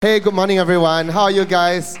Hey, good morning, everyone. How are you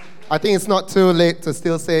guys? I think it's not too late to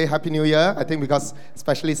still say Happy New Year. I think because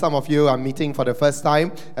especially some of you are meeting for the first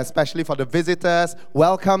time, especially for the visitors,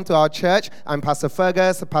 welcome to our church. I'm Pastor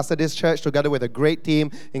Fergus, pastor this church together with a great team,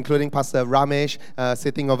 including Pastor Ramesh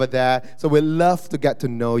sitting over there. So we'd love to get to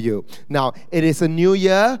know you. Now, it is a new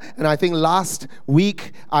year, and I think last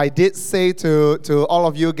week I did say to all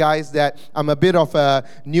of you guys that I'm a bit of a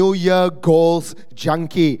New Year goals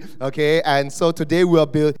junkie, okay? And so today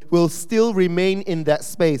we'll still remain in that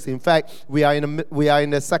space. In fact, we are in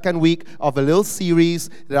the second week of a little series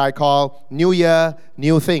that I call New Year,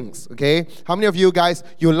 New Things. Okay, how many of you guys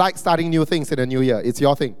you like starting new things in the new year? It's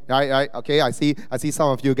your thing, right? Okay, I see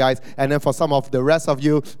some of you guys, and then for some of the rest of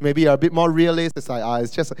you, maybe you're a bit more realist. It's like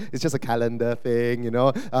it's just a calendar thing, you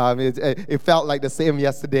know. It felt like the same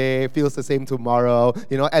yesterday, feels the same tomorrow,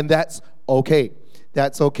 you know, and that's okay.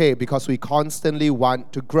 That's okay because we constantly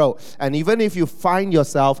want to grow. And even if you find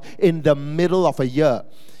yourself in the middle of a year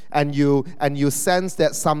and you sense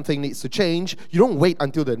that something needs to change, you don't wait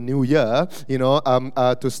until the new year,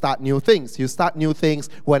 to start new things. You start new things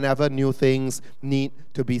whenever new things need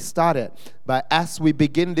to be started. But as we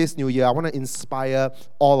begin this new year, I want to inspire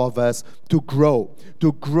all of us to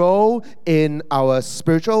grow in our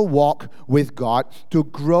spiritual walk with God, to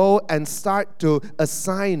grow and start to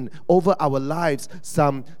assign over our lives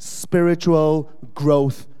some spiritual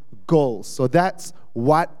growth goals. So that's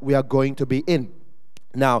what we are going to be in.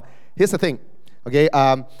 Now, here's the thing, okay?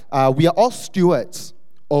 We are all stewards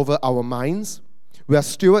over our minds. We are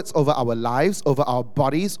stewards over our lives, over our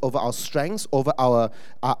bodies, over our strengths, over all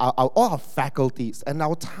our faculties, and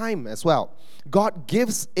our time as well. God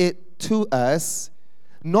gives it to us,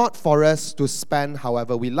 not for us to spend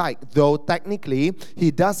however we like, though technically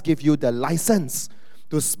He does give you the license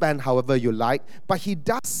to spend however you like, but He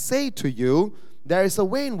does say to you, there is a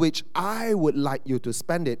way in which I would like you to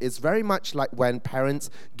spend it. It's very much like when parents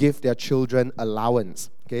give their children allowance.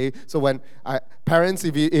 Okay, so when parents,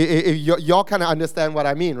 if you kind of understand what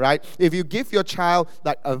I mean, right? If you give your child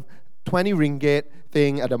like a 20 ringgit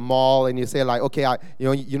thing at the mall and you say like, okay,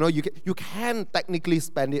 you can technically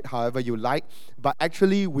spend it however you like, but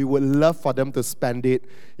actually we would love for them to spend it,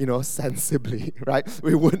 sensibly, right?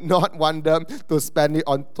 We would not want them to spend it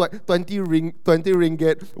on 20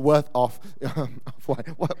 ringgit worth of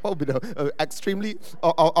what would be the extremely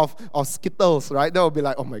of Skittles, right? That would be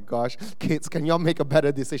like, oh my gosh, kids, can y'all make a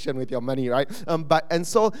better decision with your money, right? And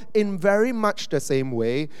so in very much the same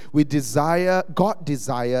way, God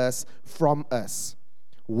desires from us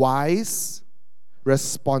wise,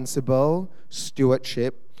 responsible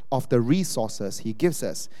stewardship of the resources He gives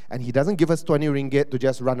us. And He doesn't give us 20 ringgit to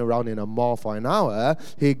just run around in a mall for an hour.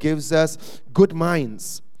 He gives us good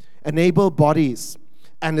minds, able bodies,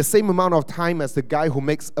 and the same amount of time as the guy who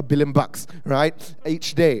makes $1 billion, right,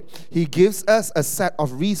 each day. He gives us a set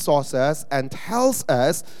of resources and tells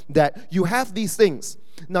us that you have these things.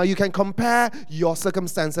 Now, you can compare your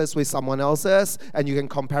circumstances with someone else's, and you can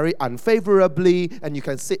compare it unfavorably, and you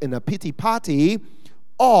can sit in a pity party,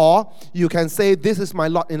 or you can say, this is my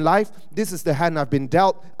lot in life, this is the hand I've been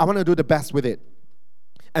dealt, I want to do the best with it.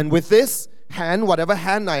 And with this hand, whatever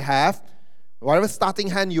hand I have, whatever starting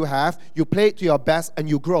hand you have, you play it to your best and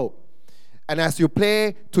you grow. And as you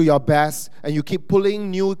play to your best and you keep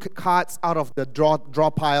pulling new cards out of the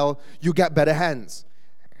draw pile, you get better hands.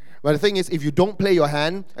 But the thing is, if you don't play your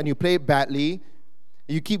hand and you play it badly,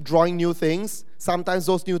 you keep drawing new things, sometimes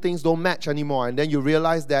those new things don't match anymore. And then you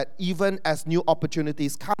realize that even as new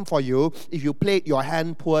opportunities come for you, if you played your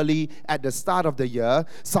hand poorly at the start of the year,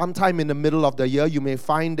 sometime in the middle of the year, you may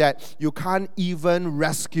find that you can't even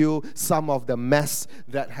rescue some of the mess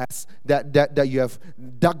that you have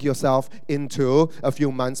dug yourself into a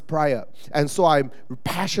few months prior. And so I'm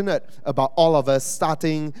passionate about all of us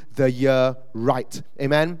starting the year right.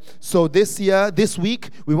 Amen? So this week,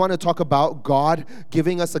 we want to talk about God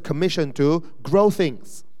giving us a commission to grow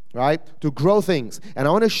things, right? To grow things. And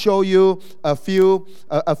I want to show you a few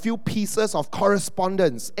pieces of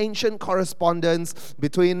correspondence, ancient correspondence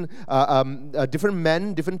between different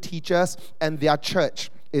men, different teachers, and their church.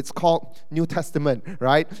 It's called New Testament,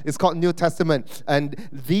 right? It's called New Testament. And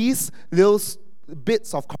these little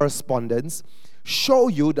bits of correspondence show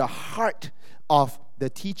you the heart of the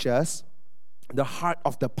teachers, the heart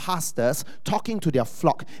of the pastors, talking to their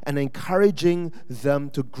flock and encouraging them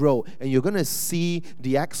to grow. And you're going to see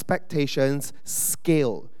the expectations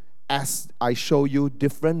scale as I show you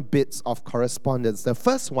different bits of correspondence. The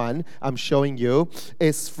first one I'm showing you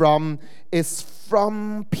is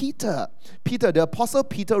from Peter. Peter, the Apostle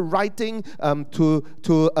Peter, writing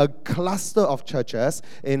to a cluster of churches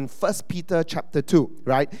in 1 Peter chapter 2,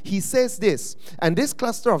 right? He says this, and this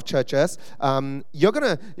cluster of churches,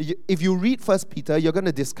 if you read 1 Peter, you're going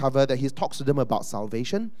to discover that he talks to them about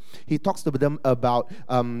salvation. He talks to them about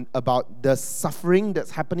the suffering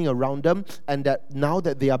that's happening around them, and that now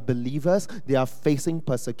that they are believers, they are facing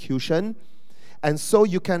persecution. And so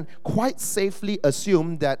you can quite safely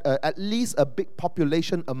assume that at least a big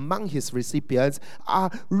population among his recipients are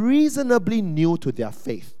reasonably new to their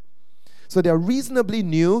faith. So they're reasonably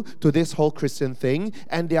new to this whole Christian thing,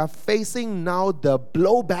 and they are facing now the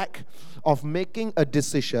blowback of making a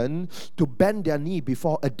decision to bend their knee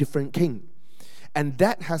before a different king. And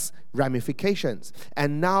that has ramifications.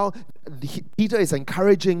 And now Peter is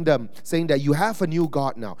encouraging them, saying that you have a new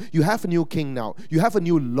God now. You have a new king now. You have a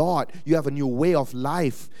new Lord. You have a new way of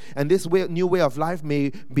life. And this new way of life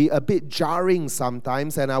may be a bit jarring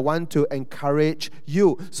sometimes, and I want to encourage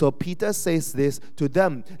you. So Peter says this to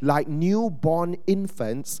them, like newborn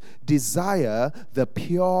infants, desire the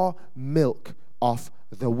pure milk of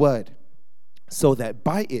the word, so that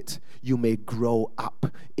by it you may grow up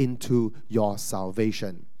into your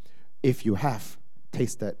salvation, if you have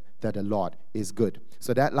tasted that the Lord is good.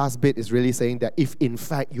 So that last bit is really saying that if in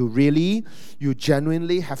fact you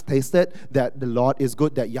genuinely have tasted that the Lord is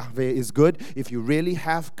good, that Yahweh is good, if you really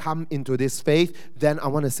have come into this faith, then I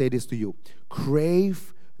want to say this to you.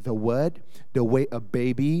 Crave the word the way a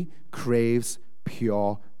baby craves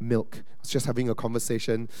pure milk. I was just having a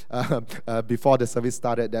conversation before the service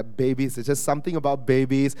started that babies, it's just something about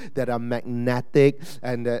babies that are magnetic,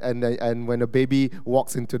 and when a baby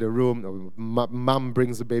walks into the room, or mom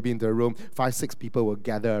brings the baby into the room, 5-6 people will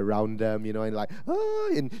gather around them, and like,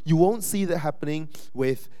 and you won't see that happening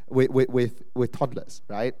with toddlers,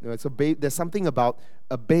 right? So there's something about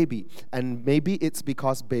a baby, and maybe it's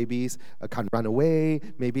because babies can't run away,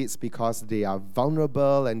 maybe it's because they are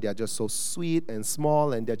vulnerable and they're just so sweet and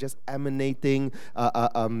small and they're just emanating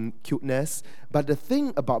cuteness. But the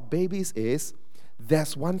thing about babies is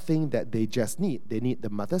there's one thing that they just need. They need the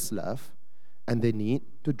mother's love, and they need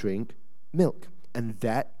to drink milk, and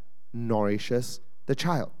that nourishes the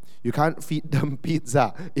child. You can't feed them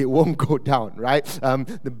pizza. It won't go down, right?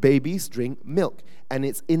 The babies drink milk. And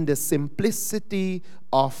it's in the simplicity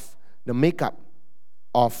of the makeup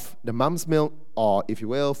of the mom's milk, or if you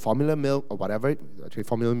will, formula milk, or whatever. Actually,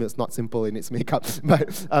 formula milk is not simple in its makeup.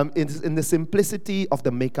 But it's in the simplicity of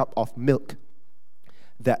the makeup of milk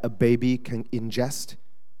that a baby can ingest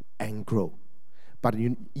and grow. But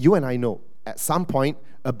you and I know, at some point,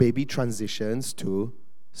 a baby transitions to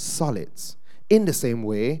solids. In the same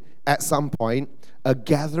way, at some point, a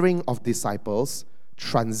gathering of disciples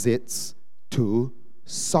transits to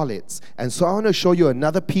solids. And so I want to show you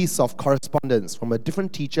another piece of correspondence from a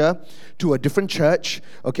different teacher to a different church,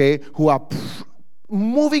 okay, who are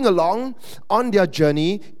moving along on their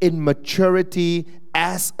journey in maturity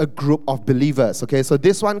as a group of believers. Okay, so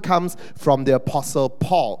this one comes from the Apostle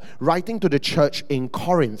Paul, writing to the church in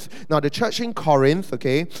Corinth. Now, the church in Corinth,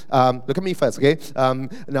 okay, look at me first, okay.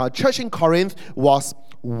 Now, church in Corinth was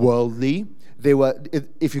worldly. They were,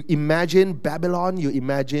 if you imagine Babylon, you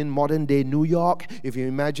imagine modern day New York. If you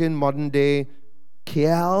imagine modern day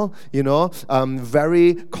KL,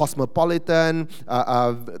 very cosmopolitan,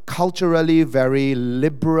 culturally very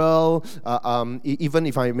liberal, even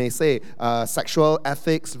if I may say, sexual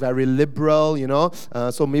ethics very liberal,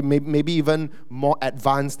 so maybe even more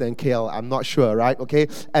advanced than KL, I'm not sure, right? Okay,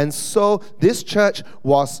 and so this church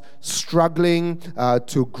was struggling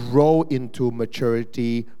to grow into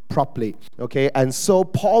maturity properly, okay? And so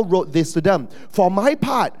Paul wrote this to them. For my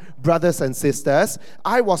part, brothers and sisters,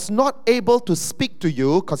 I was not able to speak to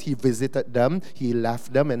you, because he visited them, he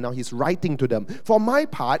left them, and now he's writing to them. For my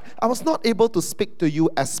part, I was not able to speak to you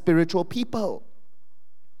as spiritual people,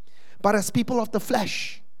 but as people of the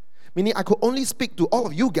flesh. Meaning I could only speak to all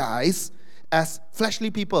of you guys as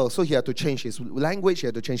fleshly people. So he had to change his language, he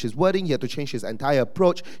had to change his wording, he had to change his entire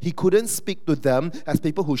approach. He couldn't speak to them as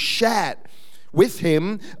people who shared with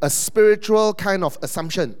him a spiritual kind of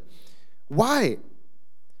assumption. Why?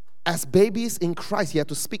 As babies in Christ, he had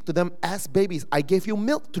to speak to them as babies. I gave you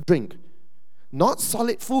milk to drink, not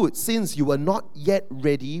solid food, since you were not yet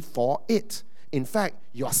ready for it. In fact,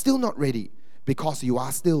 you are still not ready because you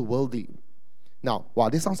are still worldly. Now, wow,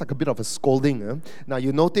 this sounds like a bit of a scolding. Now,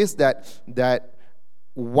 you notice that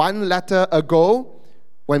one letter ago,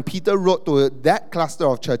 when Peter wrote to that cluster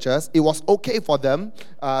of churches, it was okay for them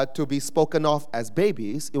to be spoken of as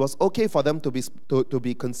babies. It was okay for them to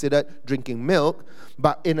be considered drinking milk.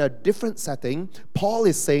 But in a different setting, Paul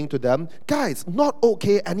is saying to them, guys, not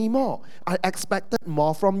okay anymore. I expected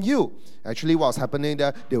more from you. Actually, what was happening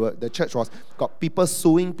there, the church was got people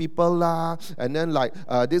suing people lah, and then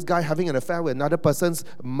this guy having an affair with another person's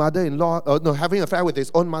mother-in-law, having an affair with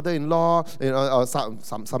his own mother-in-law, or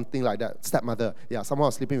something like that, stepmother. Yeah, someone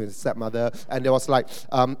was sleeping with his stepmother, and there was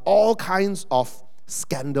all kinds of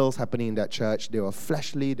scandals happening in that church. They were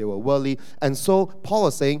fleshly, they were worldly, and so Paul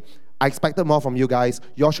was saying, I expected more from you guys.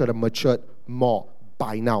 You all should have matured more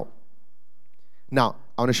by now. Now,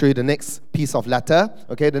 I want to show you the next piece of letter.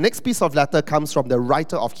 Okay, the next piece of letter comes from the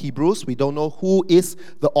writer of Hebrews. We don't know who is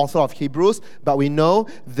the author of Hebrews, but we know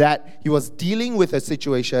that he was dealing with a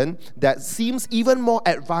situation that seems even more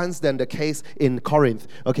advanced than the case in Corinth.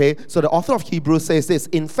 Okay, so the author of Hebrews says this,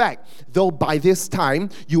 in fact, though by this time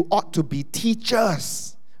you ought to be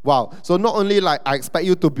teachers. Wow. So not only I expect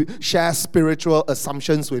you to share spiritual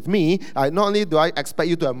assumptions with me, not only do I expect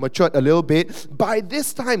you to have matured a little bit, by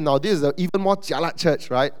this time now, this is an even more jialat church,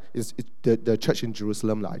 right? It's the church in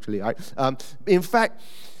Jerusalem, actually, right? In fact,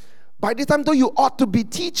 by this time, though you ought to be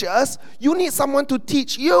teachers, you need someone to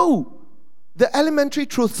teach you the elementary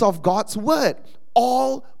truths of God's word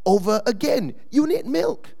all over again. You need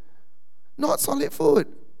milk, not solid food.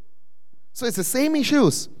 So it's the same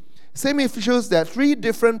issues. Same issues that 3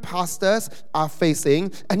 different pastors are facing.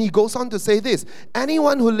 And he goes on to say this,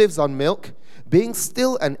 anyone who lives on milk, being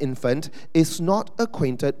still an infant, is not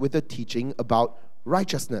acquainted with the teaching about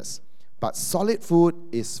righteousness. But solid food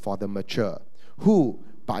is for the mature, who,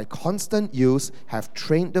 by constant use, have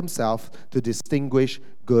trained themselves to distinguish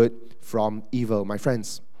good from evil. My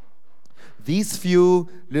friends, these few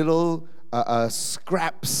little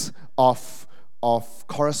scraps of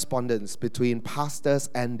correspondence between pastors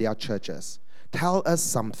and their churches tell us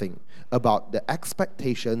something about the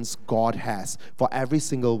expectations God has for every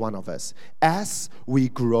single one of us as we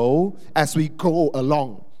grow, as we go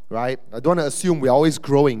along, right? I don't want to assume we're always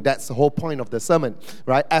growing. That's the whole point of the sermon,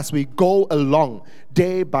 right? As we go along,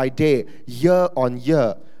 day by day, year on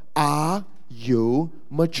year, are you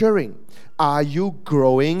maturing? Are you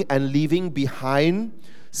growing and leaving behind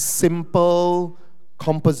simple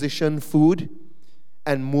composition food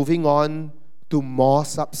and moving on to more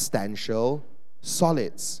substantial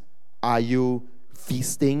solids? Are you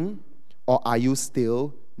feasting or are you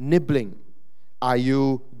still nibbling? Are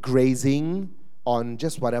you grazing on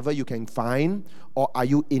just whatever you can find, or are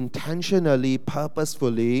you intentionally,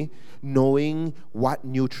 purposefully knowing what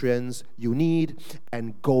nutrients you need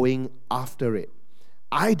and going after it?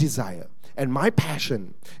 I desire, and my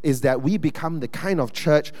passion is that we become the kind of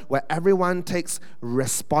church where everyone takes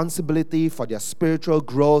responsibility for their spiritual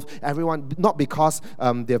growth. Everyone, not because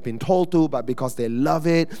they've been told to, but because they love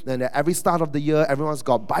it. And at every start of the year, everyone's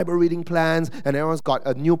got Bible reading plans, and everyone's got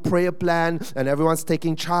a new prayer plan, and everyone's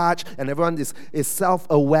taking charge, and everyone is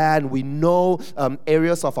self-aware, and we know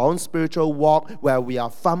areas of our own spiritual walk where we are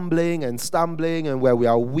fumbling and stumbling, and where we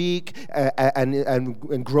are weak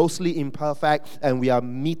and grossly imperfect, and we are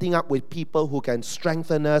meeting up with people who can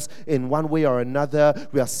strengthen us in one way or another.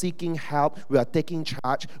 We are seeking help. We are taking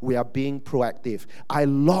charge. We are being proactive. I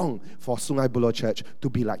long for Sungai Buloh Church to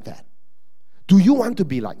be like that. Do you want to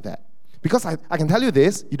be like that? Because I can tell you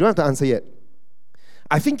this, you don't have to answer yet.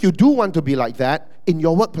 I think you do want to be like that in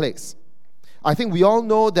your workplace. I think we all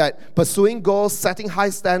know that pursuing goals, setting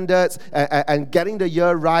high standards, and getting the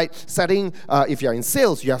year right, setting, if you're in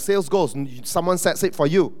sales, you have sales goals. Someone sets it for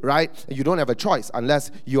you, right? You don't have a choice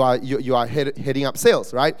unless you are heading up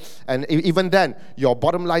sales, right? And even then, your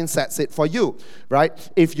bottom line sets it for you, right?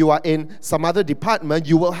 If you are in some other department,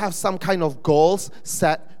 you will have some kind of goals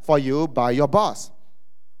set for you by your boss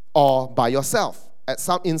or by yourself.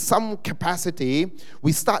 In some capacity,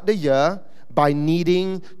 we start the year by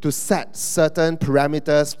needing to set certain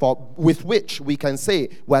parameters with which we can say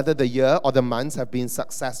whether the year or the months have been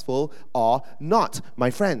successful or not.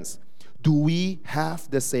 My friends, do we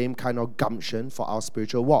have the same kind of gumption for our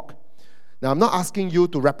spiritual walk? Now, I'm not asking you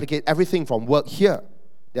to replicate everything from work here.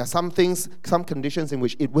 There are some things, some conditions in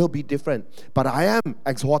which it will be different. But I am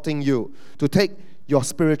exhorting you to take your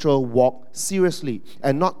spiritual walk seriously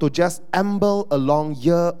and not to just amble along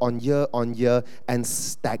year on year on year and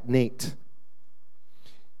stagnate.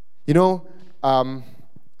 You know,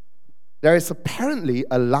 there is apparently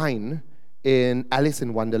a line in Alice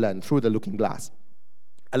in Wonderland, Through the Looking Glass.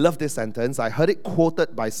 I love this sentence. I heard it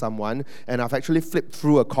quoted by someone, and I've actually flipped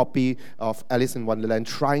through a copy of Alice in Wonderland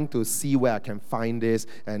trying to see where I can find this,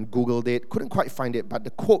 and Googled it. Couldn't quite find it, but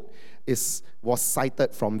the quote was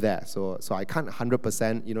cited from there. So I can't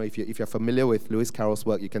 100%, if you're familiar with Lewis Carroll's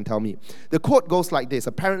work, you can tell me. The quote goes like this.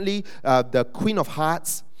 Apparently, the Queen of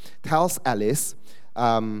Hearts tells Alice,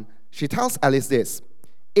 She tells Alice this: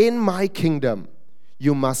 in my kingdom,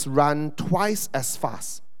 you must run twice as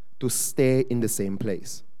fast to stay in the same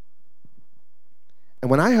place. And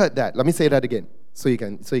when I heard that, let me say that again, so you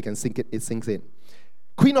can sink it. It sinks in.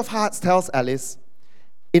 Queen of Hearts tells Alice,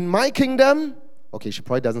 in my kingdom, okay, she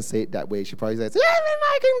probably doesn't say it that way. She probably says, yeah, in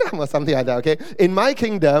my kingdom, or something like that, okay? In my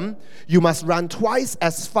kingdom, you must run twice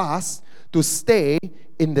as fast to stay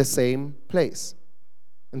in the same place.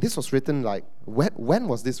 And this was written like, when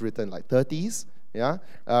was this written? Like 30s? Yeah?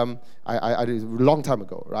 I did a long time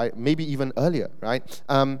ago, right? Maybe even earlier, right?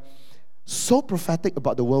 So prophetic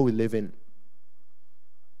about the world we live in.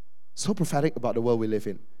 So prophetic about the world we live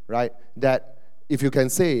in, right? That if you can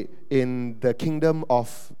say, in the kingdom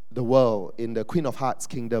of the world, in the Queen of Hearts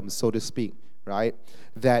kingdom, so to speak, right?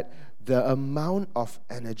 That the amount of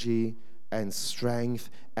energy and strength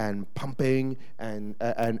and pumping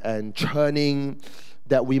and churning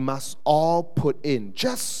that we must all put in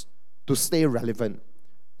just to stay relevant.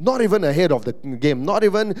 Not even ahead of the game, not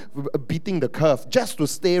even beating the curve, just to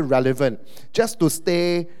stay relevant, just to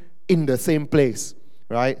stay in the same place,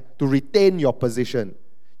 right? To retain your position.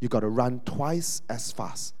 You got to run twice as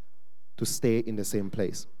fast to stay in the same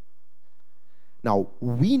place. Now,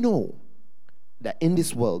 we know that in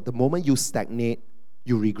this world, the moment you stagnate,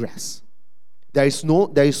 you regress. There is no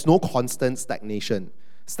constant stagnation.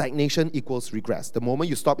 Stagnation equals regress. The moment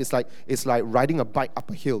you stop, it's like riding a bike up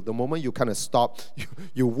a hill. The moment you kind of stop,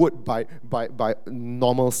 you would, by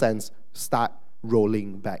normal sense, start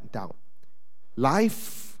rolling back down.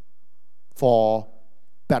 Life, for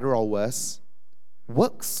better or worse,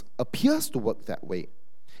 appears to work that way.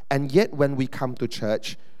 And yet when we come to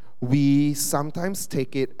church, we sometimes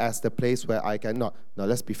take it as the place where I can, no,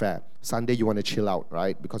 let's be fair. Sunday you want to chill out,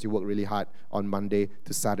 right? Because you work really hard on Monday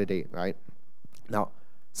to Saturday, right? Now,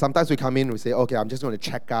 sometimes we come in and we say, okay, I'm just going to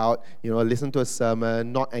check out, listen to a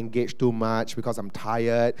sermon, not engage too much because I'm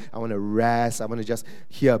tired. I want to rest. I want to just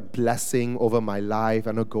hear a blessing over my life.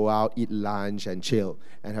 I want to go out, eat lunch, and chill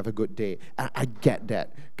and have a good day. And I get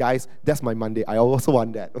that. Guys, that's my Monday. I also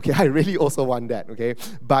want that, okay? I really also want that, okay?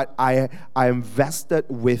 But I am vested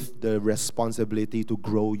with the responsibility to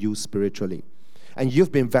grow you spiritually. And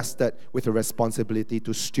you've been vested with a responsibility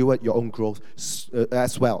to steward your own growth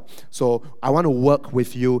as well. So I want to work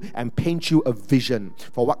with you and paint you a vision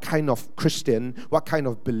for what kind of Christian, what kind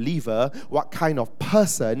of believer, what kind of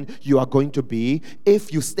person you are going to be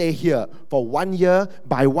if you stay here for 1 year.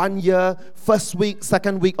 By 1 year, first week,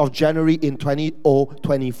 second week of January in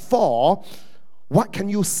 2024, what can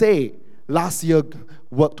you say last year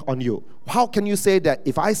worked on you? How can you say that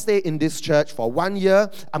if I stay in this church for 1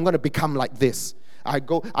 year, I'm going to become like this? I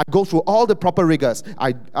go through all the proper rigors.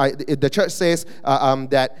 The church says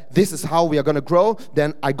that this is how we are going to grow,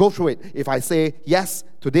 then I go through it. If I say yes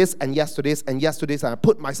to this and yes to this and yes to this, and I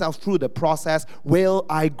put myself through the process, will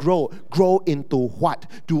I grow? Grow into what?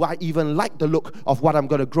 Do I even like the look of what I'm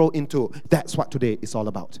going to grow into? That's what today is all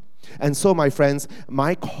about. And so, my friends,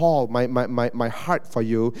 my call, my heart for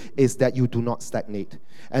you is that you do not stagnate.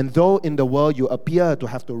 And though in the world you appear to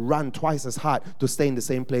have to run twice as hard to stay in the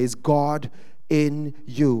same place, God in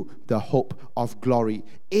you, the hope of glory.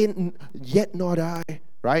 Yet not I,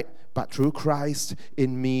 right? But through Christ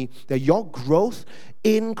in me. That your growth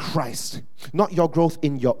in Christ, not your growth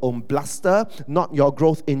in your own bluster, not your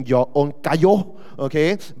growth in your own kayo,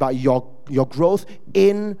 okay? But your growth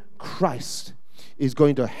in Christ is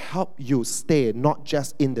going to help you stay not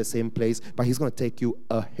just in the same place, but He's going to take you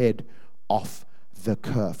ahead of the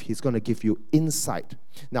curve. He's going to give you insight.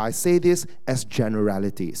 Now, I say this as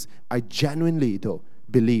generalities. I genuinely, though,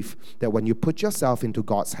 believe that when you put yourself into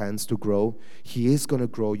God's hands to grow, He is going to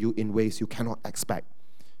grow you in ways you cannot expect.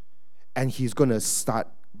 And He's going to start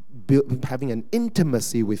having an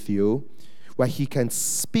intimacy with you where He can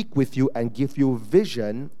speak with you and give you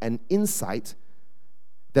vision and insight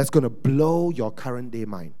that's going to blow your current day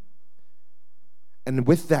mind. And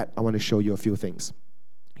with that, I want to show you a few things.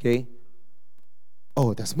 Okay?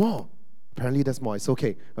 Oh, there's more. Apparently there's more. It's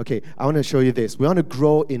okay. Okay, I want to show you this. We want to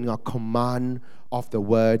grow in our command of the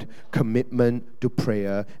word, commitment to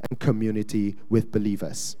prayer, and community with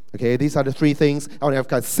believers. Okay, these are the three things. I want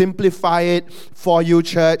to simplify it for you,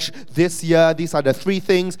 church. This year, these are the three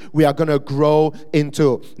things we are going to grow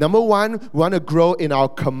into. Number one, we want to grow in our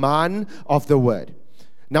command of the word.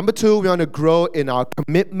 Number two, we want to grow in our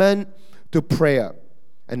commitment to prayer.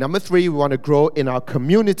 And number three, we want to grow in our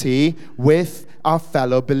community with our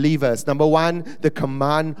fellow believers. Number one, the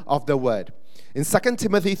command of the word. In 2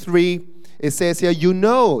 Timothy 3, it says here, you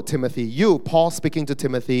know, Timothy, you, Paul speaking to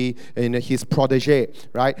Timothy, his protege,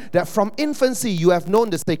 right? That from infancy you have known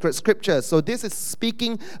the sacred scriptures. So this is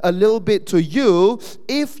speaking a little bit to you.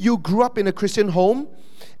 If you grew up in a Christian home,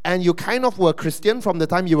 and you kind of were Christian from the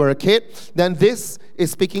time you were a kid, then this is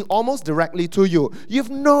speaking almost directly to you. You've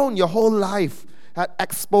known your whole life, had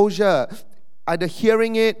exposure, either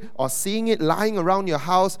hearing it or seeing it lying around your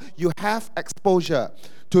house. You have exposure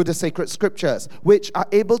to the sacred scriptures, which are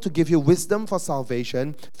able to give you wisdom for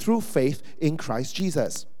salvation through faith in Christ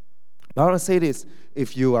Jesus. Now I want to say this,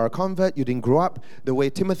 if you are a convert, you didn't grow up the way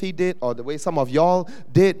Timothy did or the way some of y'all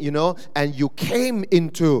did, and you came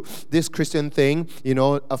into this Christian thing,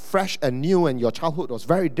 afresh and new, and your childhood was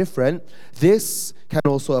very different, this can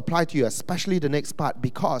also apply to you, especially the next part,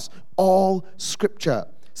 because all scripture,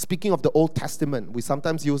 speaking of the Old Testament, we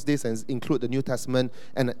sometimes use this and include the New Testament,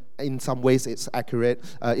 and in some ways it's accurate,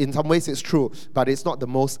 in some ways it's true, but it's not the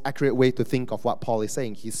most accurate way to think of what Paul is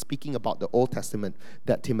saying. He's speaking about the Old Testament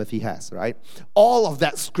that Timothy has, right? All of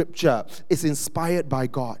that scripture is inspired by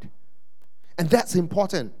God. And that's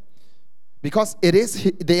important because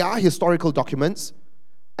they are historical documents.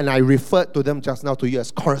 And I referred to them just now to you as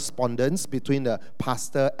correspondence between the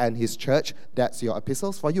pastor and his church. That's your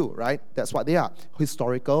epistles for you, right? That's what they are.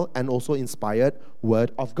 Historical and also inspired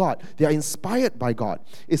word of God. They are inspired by God.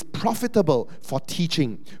 It's profitable for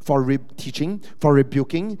teaching, for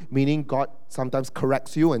rebuking, meaning God sometimes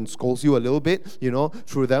corrects you and scolds you a little bit,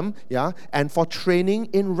 through them, yeah? And for training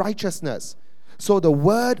in righteousness. So the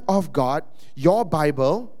word of God, your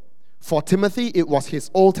Bible, for Timothy, it was his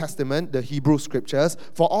Old Testament, the Hebrew Scriptures.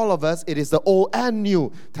 For all of us, it is the Old and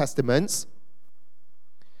New Testaments.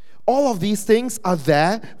 All of these things are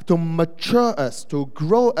there to mature us, to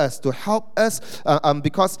grow us, to help us.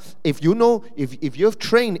 Because if you've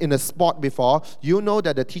trained in a sport before, you know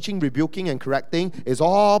that the teaching, rebuking, and correcting is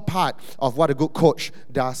all part of what a good coach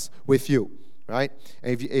does with you, right?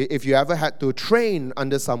 And if you ever had to train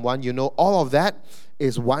under someone, all of that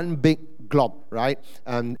is one big glob, right?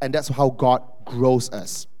 And that's how God grows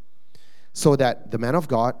us. So that the man of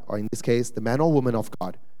God, or in this case, the man or woman of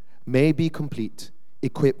God, may be complete,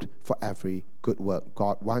 equipped for every good work.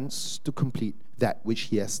 God wants to complete that which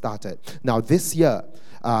He has started. Now, this year,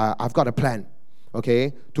 I've got a plan,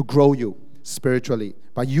 okay, to grow you spiritually.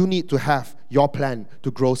 But you need to have your plan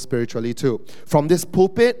to grow spiritually too. From this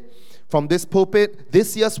pulpit,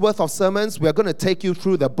 this year's worth of sermons, we're going to take you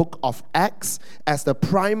through the book of Acts as the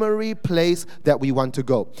primary place that we want to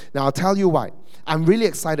go. Now, I'll tell you why. I'm really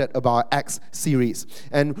excited about our Acts series.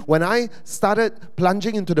 And when I started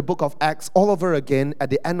plunging into the book of Acts all over again at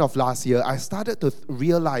the end of last year, I started to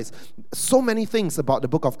realize so many things about the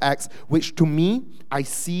book of Acts, which to me, I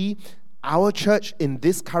see our church in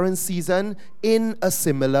this current season in a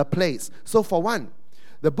similar place. So for one,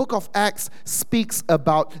 the book of Acts speaks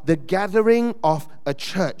about the gathering of a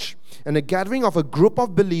church and the gathering of a group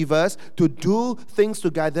of believers to do things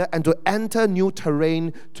together and to enter new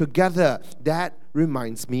terrain together. That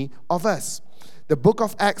reminds me of us. The book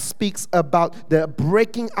of Acts speaks about the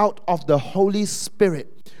breaking out of the Holy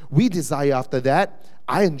Spirit. We desire after that.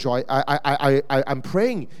 I'm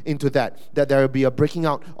praying into that there will be a breaking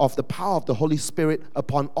out of the power of the Holy Spirit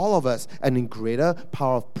upon all of us, and in greater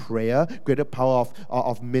power of prayer, greater power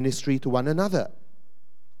of ministry to one another.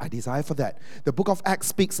 I desire for that. The book of Acts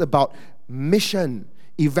speaks about mission,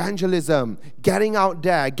 evangelism, getting out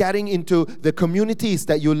there, getting into the communities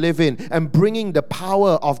that you live in, and bringing the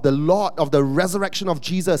power of the Lord, of the resurrection of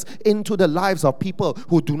Jesus into the lives of people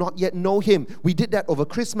who do not yet know Him. We did that over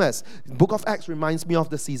Christmas. The book of Acts reminds me of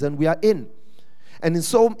the season we are in. And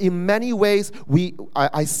in many ways,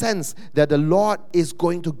 I sense that the Lord is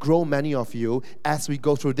going to grow many of you as we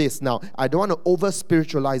go through this. Now, I don't want to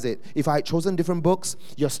over-spiritualize it. If I had chosen different books,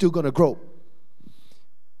 you're still going to grow.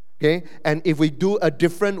 Okay? And if we do a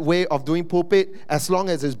different way of doing pulpit, as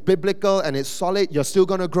long as it's biblical and it's solid, you're still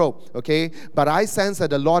going to grow. Okay? But I sense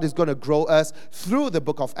that the Lord is going to grow us through the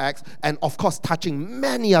book of Acts, and of course touching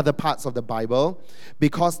many other parts of the Bible,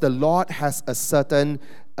 because the Lord has a certain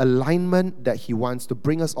alignment that He wants to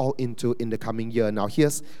bring us all into in the coming year. Now,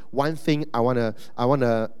 here's one thing I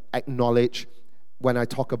wanna acknowledge when I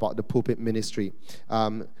talk about the pulpit ministry.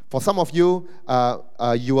 For some of you,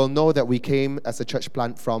 you will know that we came as a church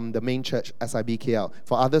plant from the main church, SIBKL.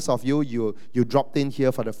 For others of you, you dropped in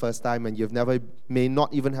here for the first time and may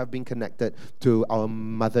not even have been connected to our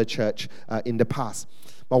mother church in the past.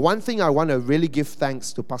 But one thing I want to really give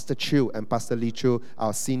thanks to Pastor Chu and Pastor Lee Chu,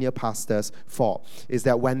 our senior pastors, for, is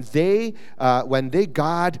that when they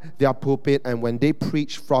guard their pulpit and when they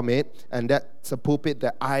preach from it, and that's a pulpit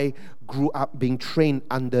that I grew up being trained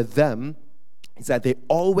under them, is that they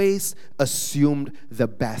always assumed the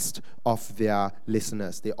best of their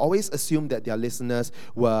listeners. They always assumed that their listeners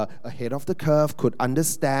were ahead of the curve, could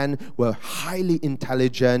understand, were highly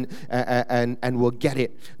intelligent, and will get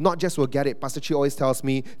it. Not just will get it. Pastor Chi always tells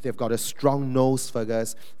me they've got a strong nose,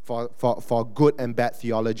 Fergus, for good and bad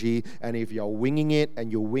theology. And if you're winging it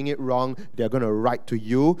and you wing it wrong, they're going to write to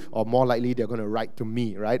you, or more likely, they're going to write to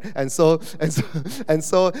me, right? And so,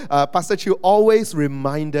 Pastor Chi always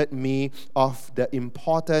reminded me of the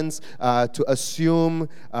importance to assume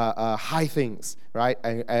high things, right,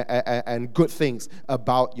 and good things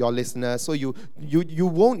about your listeners. So you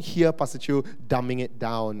won't hear Pastor Chu dumbing it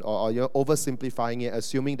down or you're oversimplifying it,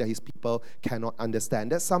 assuming that his people cannot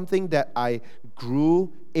understand. That's something that I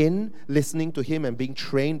grew in listening to him and being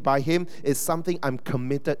trained by him. Is something I'm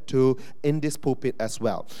committed to in this pulpit as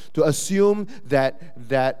well. To assume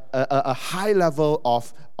that a high level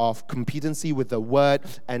of competency with the word,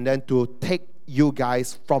 and then to take you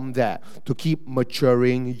guys from there, to keep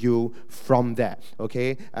maturing you from there,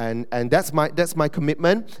 okay? And that's my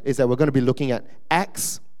commitment, is that we're going to be looking at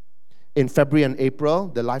Acts in February and April,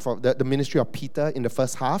 the life of the ministry of Peter in the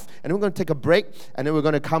first half, and then we're going to take a break, and then we're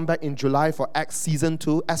going to come back in July for Acts season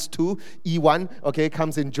 2, S2, E1, okay,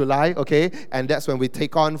 comes in July, okay, and that's when we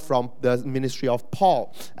take on from the ministry of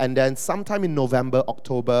Paul. And then sometime in November,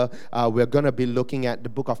 October, we're going to be looking at the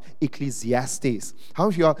book of Ecclesiastes. How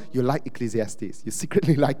many of you like Ecclesiastes? You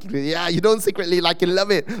secretly like it? Yeah, you don't secretly like it,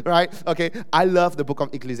 love it, right? Okay, I love the book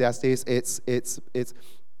of Ecclesiastes.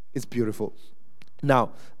 It's beautiful.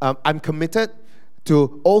 Now, I'm committed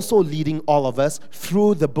to also leading all of us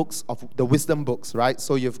through the books of the wisdom books, right?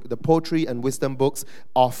 So you've the poetry and wisdom books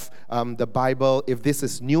of the Bible. If this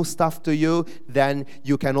is new stuff to you, then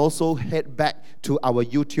you can also head back to our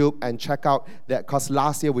YouTube and check out that, because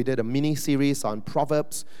last year we did a mini series on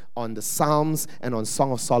Proverbs, on the Psalms, and on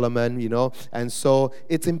Song of Solomon, you know. And so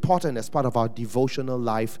it's important as part of our devotional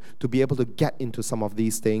life to be able to get into some of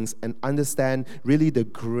these things and understand really the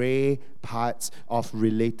gray parts of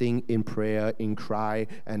relating in prayer, in cry,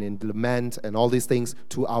 and in lament, and all these things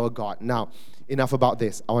to our God. Now, enough about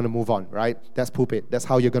this. I want to move on, right? That's pulpit. That's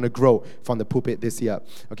how you're going to grow from the pulpit this year.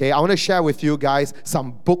 Okay, I want to share with you guys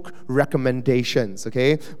some book recommendations,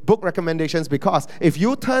 okay? Book recommendations, because if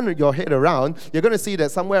you turn your head around, you're going to see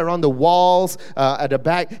that somewhere around the walls, at the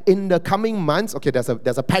back, in the coming months, okay, there's a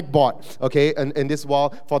pegboard, okay, in this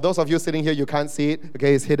wall. For those of you sitting here, you can't see it,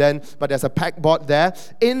 okay, it's hidden, but there's a pegboard there.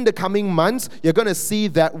 In the coming months, you're going to see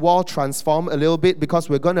that wall transform a little bit, because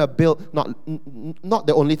we're going to build, not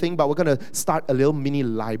the only thing, but we're going to start a little mini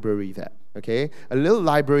library there, okay? A little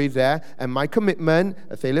library there, and my commitment,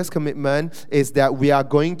 Athalia's commitment, is that we are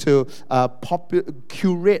going to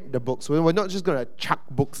curate the books. We're not just going to chuck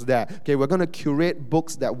books there, okay? We're going to curate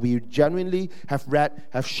books that we genuinely have read,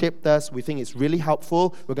 have shaped us, we think it's really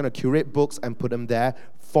helpful. We're going to curate books and put them there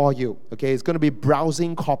for you, okay? It's going to be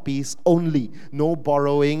browsing copies only, no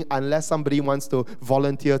borrowing, unless somebody wants to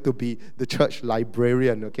volunteer to be the church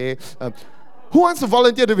librarian, okay? Who wants to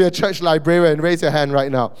volunteer to be a church librarian? Raise your hand right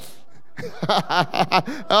now.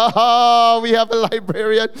 Oh, we have a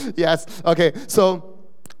librarian. Yes. Okay. So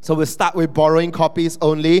we'll start with borrowing copies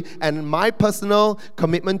only. And my personal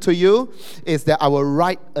commitment to you is that I will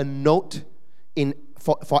write a note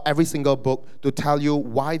for every single book to tell you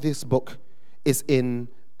why this book is in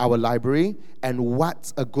our library and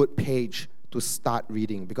what's a good page to start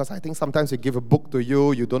reading. Because I think sometimes you give a book to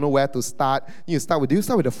you don't know where to start. Do you start with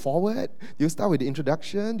the foreword? Do you start with the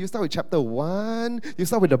introduction? Do you start with chapter 1? Do you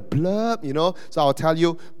start with the blurb? You know? So I'll tell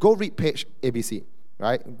you, go read page ABC,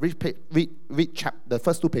 right? Read the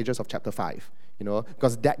first 2 pages of chapter 5, you know,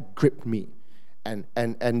 because that gripped me. And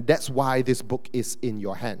that's why this book is in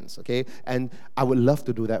your hands, okay? And I would love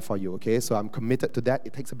to do that for you, okay? So I'm committed to that.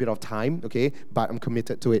 It takes a bit of time, okay? But I'm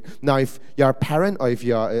committed to it. Now, if you're a parent or if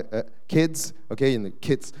you're kids, okay? And the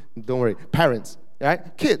kids, don't worry. Parents,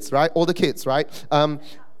 right? Kids, right? Older kids, right?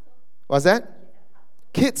 What's that?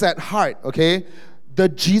 Kids at Heart, okay? The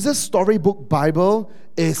Jesus Storybook Bible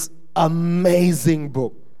is amazing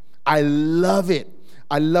book. I love it.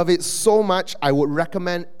 I love it so much, I would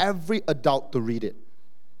recommend every adult to read it.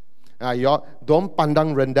 Don't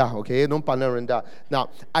pandang rendah, okay? Don't pandang rendah. Now,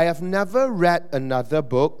 I have never read another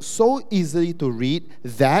book so easily to read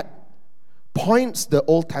that points the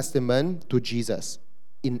Old Testament to Jesus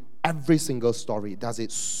in every single story. Does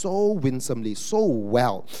it so winsomely, so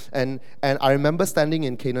well. And I remember standing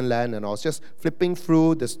in Canaan land and I was just flipping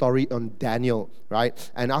through the story on Daniel,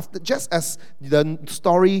 right? And after, just as the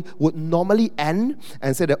story would normally end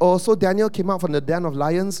and say that, oh, so Daniel came out from the den of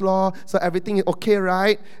lions, law, so everything is okay,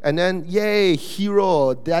 right? And then, yay,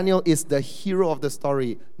 hero, Daniel is the hero of the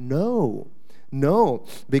story. No. No,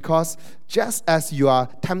 because just as you are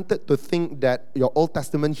tempted to think that your Old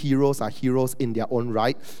Testament heroes are heroes in their own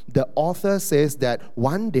right, the author says that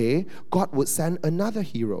one day God would send another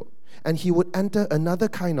hero. And he would enter another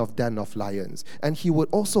kind of den of lions. And he would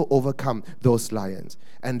also overcome those lions.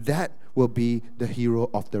 And that will be the hero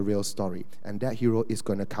of the real story. And that hero is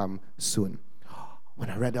going to come soon. When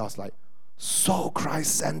I read it, I was like, so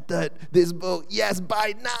Christ-centered, this book. Yes,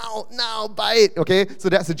 buy it now, buy it. Okay, so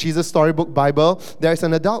that's the Jesus Storybook Bible. There's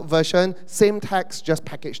an adult version, same text, just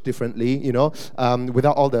packaged differently,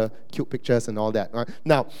 without all the cute pictures and all that. Right?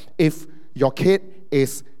 Now, if your kid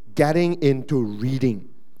is getting into reading,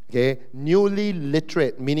 okay, newly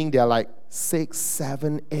literate, meaning they're like 6,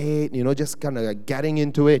 7, 8, just kind of like getting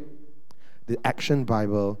into it, the Action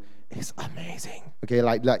Bible is amazing. Okay,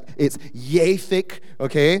 like it's yay thick,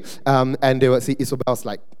 okay? And they will see Isabel's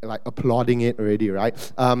like applauding it already, right?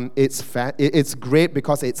 It's great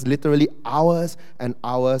because it's literally hours and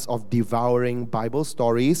hours of devouring Bible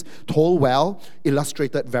stories, told well,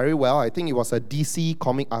 illustrated very well. I think it was a DC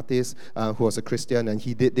comic artist who was a Christian, and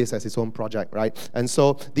he did this as his own project, right? And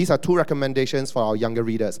so these are 2 recommendations for our younger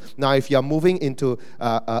readers. Now, if you're moving into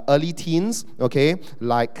early teens, okay,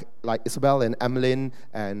 like Isabel and Emmeline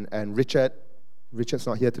and Richard's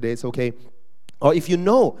not here today, it's okay. Or if you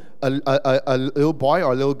know a little boy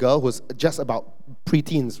or a little girl who's just about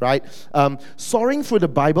preteens, right? Soaring Through the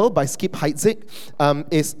Bible by Skip Heitzig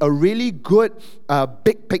is a really good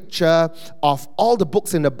big picture of all the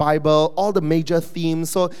books in the Bible, all the major themes.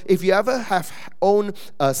 So if you ever have owned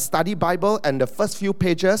a study Bible and the first few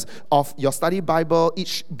pages of your study Bible,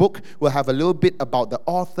 each book will have a little bit about the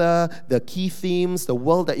author, the key themes, the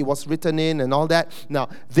world that it was written in, and all that. Now,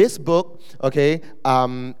 this book, okay,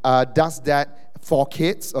 does that for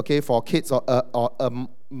kids, okay, or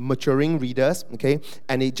maturing readers, okay,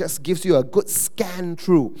 and it just gives you a good scan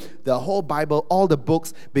through the whole Bible, all the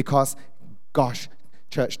books, because, gosh,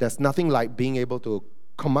 church, there's nothing like being able to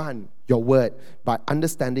command your word by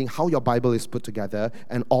understanding how your Bible is put together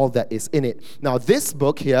and all that is in it. Now, this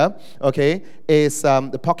book here, okay, is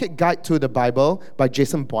the Pocket Guide to the Bible by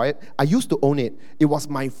Jason Boyd. I used to own it. It was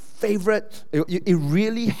my favorite. It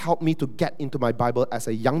really helped me to get into my Bible as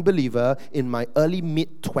a young believer in my early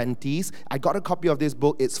mid-20s. I got a copy of this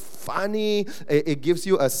book. It's funny. It gives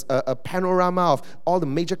you a panorama of all the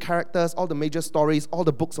major characters, all the major stories, all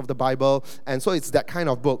the books of the Bible, and so it's that kind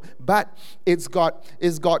of book. But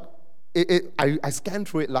I scanned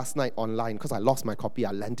through it last night online because I lost my copy.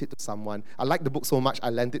 I lent it to someone. I liked the book so much, I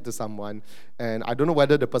lent it to someone. And I don't know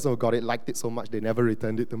whether the person who got it liked it so much, they never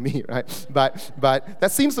returned it to me, right? But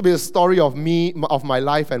that seems to be the story of my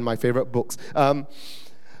life and my favorite books.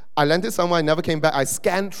 I lent it to someone, I never came back. I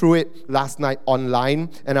scanned through it last night online,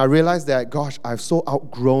 and I realized that, gosh, I've so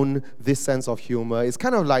outgrown this sense of humor. It's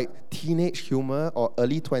kind of like teenage humor or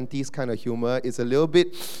early 20s kind of humor. It's a little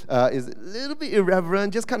bit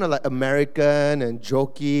irreverent, just kind of like American and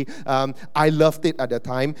jokey. I loved it at the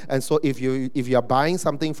time, and so if you're buying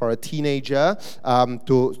something for a teenager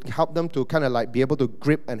to help them to kind of like be able to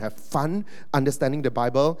grip and have fun understanding the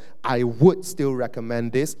Bible, I would still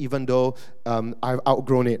recommend this, even though I've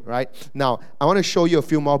outgrown it. Right? Now, I want to show you a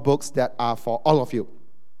few more books that are for all of you.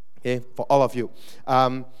 Okay, for all of you.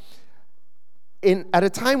 At a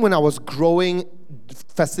time when I was growing,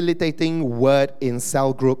 facilitating word in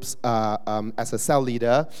cell groups as a cell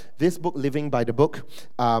leader, this book, Living by the Book,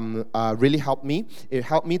 really helped me. It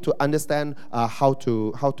helped me to understand how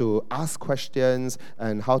to ask questions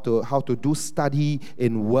and how to do study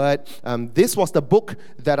in word. This was the book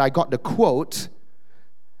that I got the quote.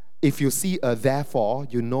 If you see a therefore,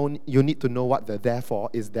 you need to know what the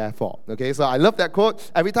therefore is there for. Okay, so I love that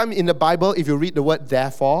quote. Every time in the Bible, if you read the word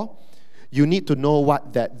therefore, you need to know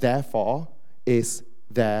what that therefore is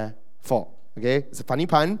there for. Okay, it's a funny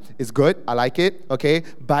pun. It's good. I like it. Okay,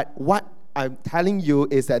 but what I'm telling you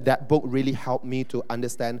is that book really helped me to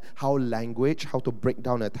understand how to break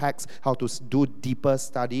down a text, how to do deeper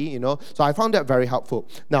study, So I found that very helpful.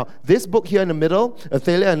 Now, this book here in the middle,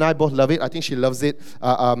 Athalia and I both love it. I think she loves it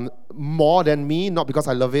more than me, not because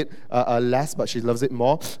I love it less, but she loves it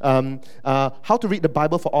more. How to Read the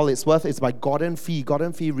Bible for All It's Worth is by Gordon Fee.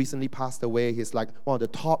 Gordon Fee recently passed away. He's like one of the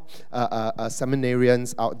top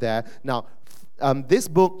seminarians out there. Now, this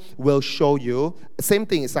book will show you same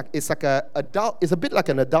thing. It's like a bit like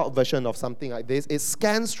an adult version of something like this. It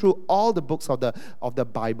scans through all the books of the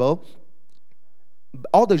Bible.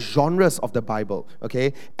 all the genres of the Bible,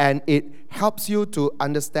 okay? And it helps you to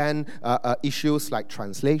understand issues like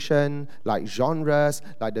translation, like genres,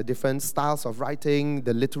 like the different styles of writing,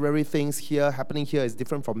 the literary things happening here is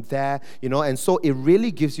different from there, and so it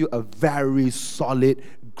really gives you a very solid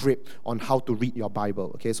grip on how to read your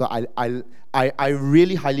Bible, okay? So I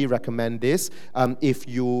really highly recommend this if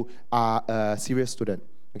you are a serious student.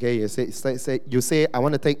 Okay, you say, I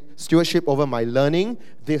want to take stewardship over my learning.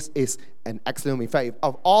 This is an excellent. In fact,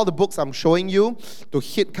 of all the books I'm showing you, to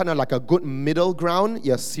hit kind of like a good middle ground,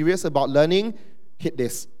 you're serious about learning, hit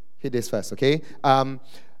this first, okay?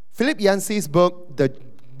 Philip Yancey's book, The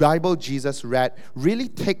Bible Jesus Read, really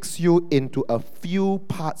takes you into a few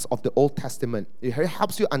parts of the Old Testament. It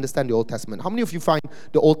helps you understand the Old Testament. How many of you find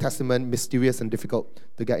the Old Testament mysterious and difficult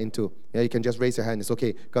to get into? Yeah, you can just raise your hand. It's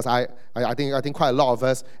okay, because I think quite a lot of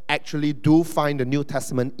us actually do find the New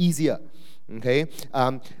Testament easier. Okay.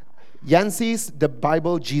 Yancey's The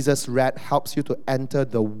Bible Jesus Read helps you to enter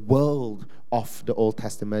the world of the Old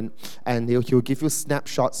Testament, and he'll give you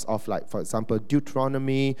snapshots of, like, for example,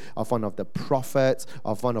 Deuteronomy, of one of the prophets,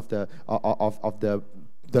 of one of the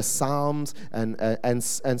the Psalms, and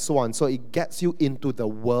so on. So it gets you into the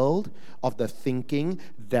world of the thinking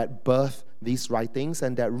that birthed these writings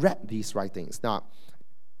and that read these writings. Now,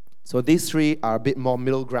 so these three are a bit more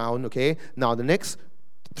middle ground. Okay. Now the next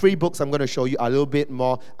 3 books I'm going to show you are a little bit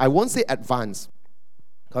more, I won't say advanced,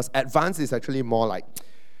 because advanced is actually more like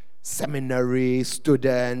seminary,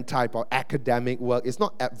 student type of academic work. It's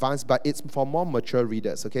not advanced, but it's for more mature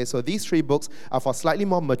readers. Okay, so these 3 books are for slightly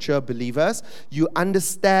more mature believers. You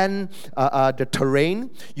understand the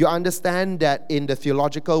terrain. You understand that in the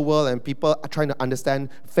theological world, and people are trying to understand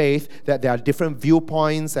faith, that there are different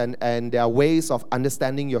viewpoints and there are ways of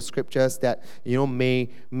understanding your scriptures that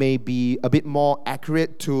may be a bit more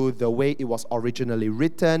accurate to the way it was originally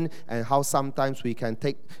written, and how sometimes we can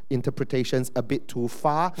take interpretations a bit too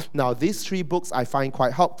far. Now, these 3 books I find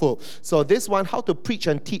quite helpful. So this one, How to Preach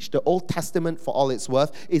and Teach the Old Testament for All It's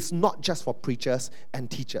Worth, is not just for preachers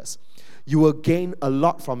and teachers. You will gain a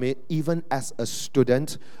lot from it, even as a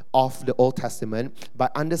student of the Old Testament, by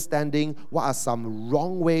understanding what are some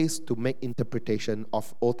wrong ways to make interpretation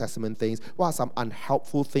of Old Testament things, what are some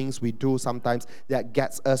unhelpful things we do sometimes that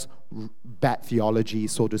gets us bad theology,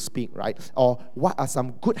 so to speak, right? Or what are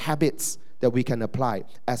some good habits that we can apply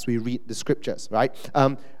as we read the scriptures, right?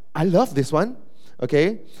 I love this one,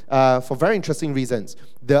 okay, for very interesting reasons.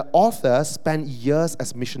 The author spent years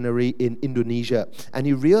as missionary in Indonesia, and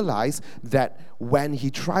he realized that when he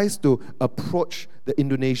tries to approach the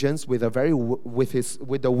Indonesians with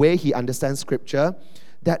the way he understands scripture,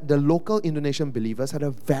 that the local Indonesian believers had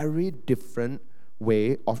a very different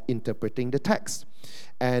way of interpreting the text.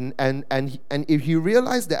 And if he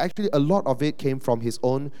realized that actually a lot of it came from his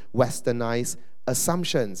own westernized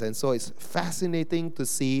assumptions. And so it's fascinating to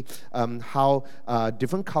see how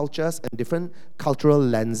different cultures and different cultural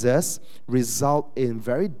lenses result in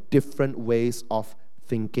very different ways of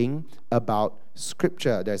thinking about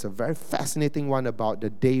scripture. There's a very fascinating one about the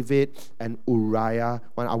David and Uriah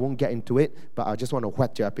one. I won't get into it, but I just want to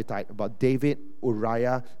whet your appetite about David,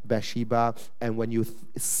 Uriah, Bathsheba. And when you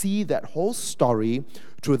see that whole story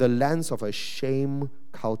through the lens of a shame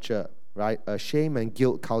culture, right? A shame and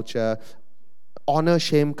guilt culture,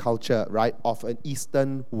 honor-shame culture, right, of an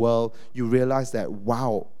Eastern world, you realize that,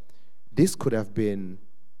 wow, this could have been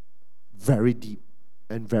very deep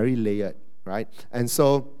and very layered, right? And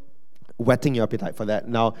so, whetting your appetite for that.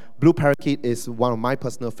 Now, Blue Parakeet is one of my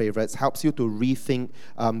personal favorites. Helps you to rethink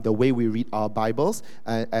the way we read our Bibles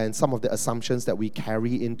and some of the assumptions that we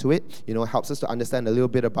carry into it. Helps us to understand a little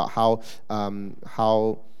bit about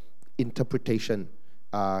how interpretation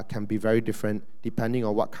can be very different depending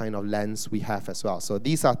on what kind of lens we have as well. So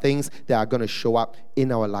these are things that are going to show up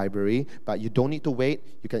in our library, but you don't need to wait.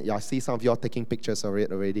 I see some of you all taking pictures of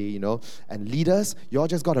it already, And leaders, you all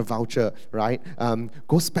just got a voucher, right?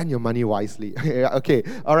 Go spend your money wisely. Okay,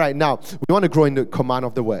 all right. Now, we want to grow in the command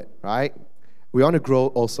of the word, right? We want to grow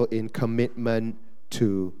also in commitment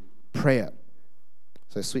to prayer.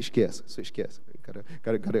 So switch gears.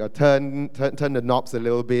 Gotta turn the knobs a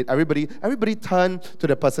little bit. Everybody turn to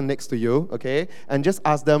the person next to you, okay? And just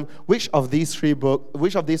ask them which of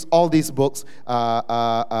all these books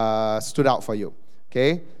stood out for you,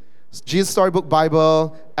 okay? Jesus Storybook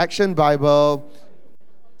Bible, Action Bible,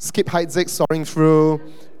 Skip Heitzig, Soaring Through,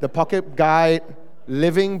 The Pocket Guide,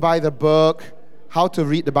 Living by the Book, How to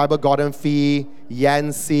Read the Bible, Gordon Fee,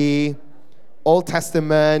 Yancey, Old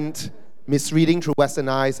Testament, Misreading Through Western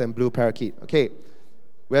Eyes, and Blue Parakeet. Okay,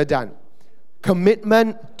 we're done.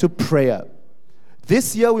 Commitment to prayer.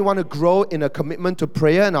 This year, we want to grow in a commitment to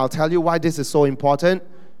prayer, and I'll tell you why this is so important.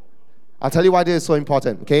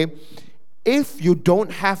 Okay? If you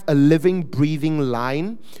don't have a living, breathing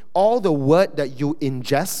line, all the word that you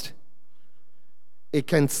ingest, it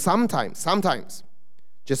can sometimes,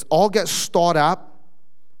 just all get stored up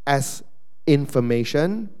as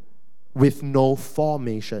information with no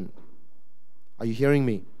formation. Are you hearing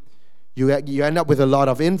me? You end up with a lot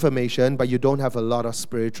of information, but you don't have a lot of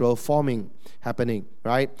spiritual forming happening,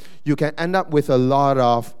 right? You can end up with a lot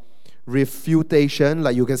of refutation,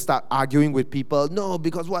 like you can start arguing with people. No,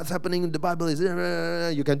 because what's happening in the Bible is...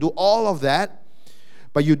 You can do all of that,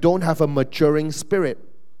 but you don't have a maturing spirit.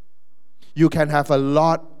 You can have a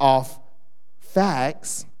lot of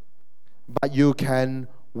facts, but you can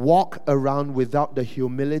walk around without the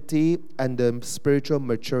humility and the spiritual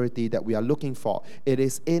maturity that we are looking for. It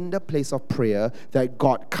is in the place of prayer that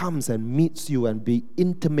God comes and meets you and be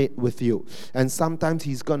intimate with you. And sometimes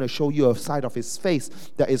He's going to show you a side of His face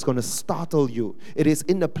that is going to startle you. It is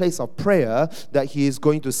in the place of prayer that He is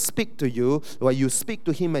going to speak to you, where you speak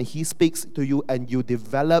to Him and He speaks to you, and you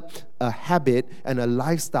develop a habit and a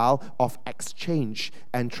lifestyle of exchange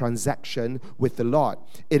and transaction with the Lord.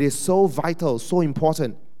 It is so vital, so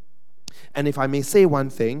important. And if I may say one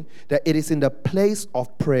thing, that it is in the place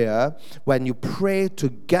of prayer, when you pray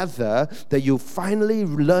together, that you finally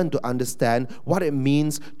learn to understand what it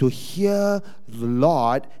means to hear the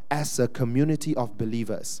Lord as a community of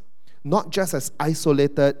believers. Not just as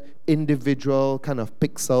isolated individual kind of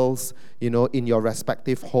pixels, in your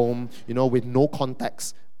respective home, with no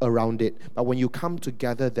context around it. But when you come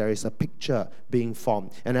together, there is a picture being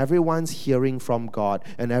formed, and everyone's hearing from God,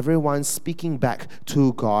 and everyone's speaking back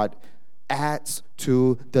to God, adds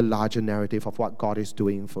to the larger narrative of what God is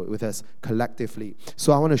doing with us collectively.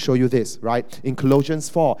 So I want to show you this, right? In Colossians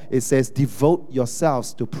 4, it says, devote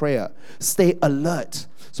yourselves to prayer. Stay alert.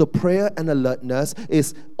 So prayer and alertness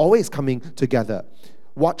is always coming together.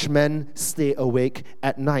 Watchmen stay awake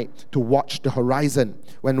at night to watch the horizon.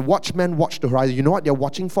 When watchmen watch the horizon, you know what they're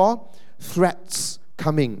watching for? Threats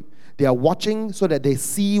coming. They are watching so that they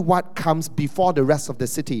see what comes before the rest of the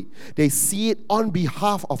city. They see it on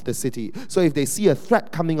behalf of the city. So if they see a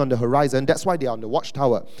threat coming on the horizon, that's why they're on the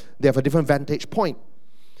watchtower. They have a different vantage point.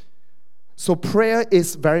 So prayer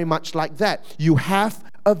is very much like that. You have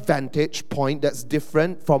a vantage point that's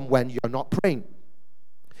different from when you're not praying.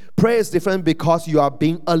 Prayer is different because you are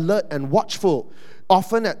being alert and watchful.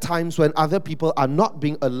 Often at times when other people are not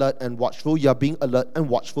being alert and watchful, you're being alert and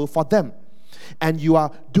watchful for them. And you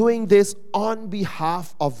are doing this on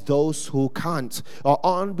behalf of those who can't, or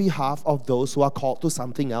on behalf of those who are called to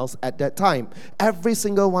something else at that time. Every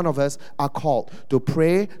single one of us are called to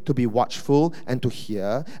pray, to be watchful, and to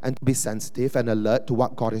hear, and to be sensitive and alert to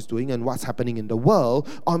what God is doing and what's happening in the world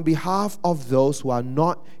on behalf of those who are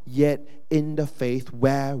not yet in the faith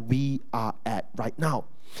where we are at right now.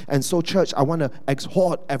 And so, church, I want to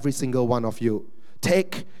exhort every single one of you.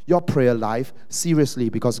 Take your prayer life seriously,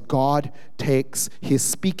 because God takes His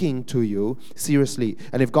speaking to you seriously.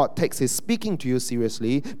 And if God takes His speaking to you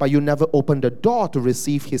seriously, but you never open the door to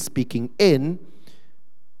receive His speaking in,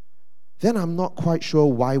 then I'm not quite sure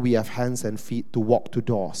why we have hands and feet to walk to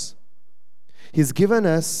doors. He's given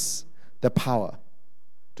us the power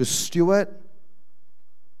to steward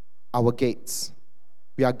our gates.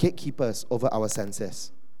 We are gatekeepers over our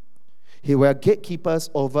senses. We are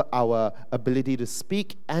gatekeepers over our ability to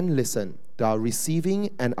speak and listen, to our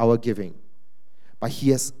receiving and our giving. But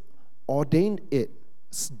He has ordained it,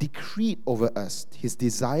 decreed over us, His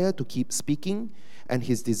desire to keep speaking and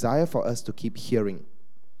His desire for us to keep hearing.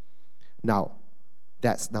 Now,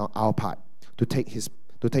 that's now our part, to take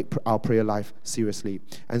our prayer life seriously.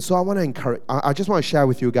 And so I just want to share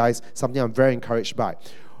with you guys something I'm very encouraged by.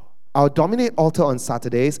 Our Dominate Altar on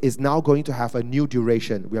Saturdays is now going to have a new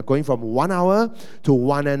duration. We are going from 1 hour to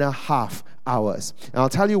 1.5 hours. And I'll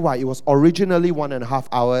tell you why. It was originally 1.5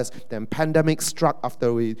 hours. Then pandemic struck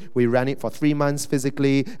after we ran it for 3 months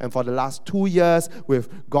physically. And for the last 2 years, we've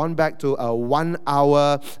gone back to a 1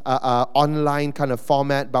 hour online kind of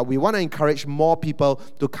format. But we want to encourage more people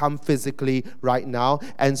to come physically right now.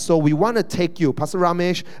 And so we want to take you. Pastor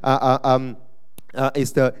Ramesh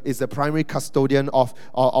is the primary custodian of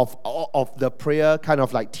the prayer kind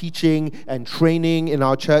of like teaching and training in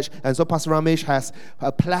our church. And so Pastor Ramesh has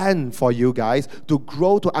a plan for you guys to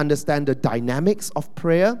grow to understand the dynamics of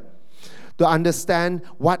prayer, to understand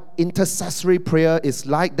what intercessory prayer is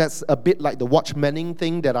like. That's a bit like the watchmaning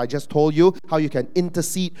thing that I just told you, how you can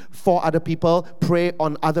intercede for other people, pray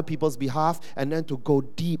on other people's behalf, and then to go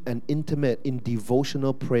deep and intimate in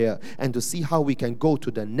devotional prayer, and to see how we can go to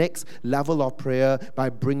the next level of prayer by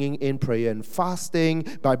bringing in prayer and fasting,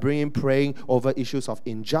 by praying over issues of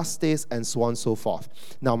injustice, and so on and so forth.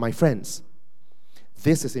 Now, my friends,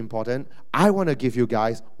 this is important. I want to give you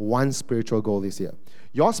guys one spiritual goal this year.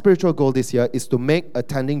 Your spiritual goal this year is to make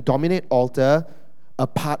attending Dominate Altar a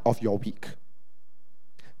part of your week.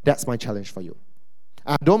 That's my challenge for you.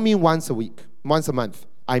 I don't mean once a week, once a month.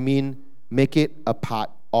 I mean make it a part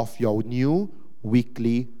of your new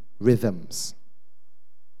weekly rhythms.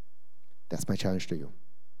 That's my challenge to you.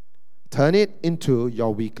 Turn it into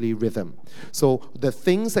your weekly rhythm. So the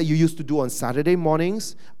things that you used to do on Saturday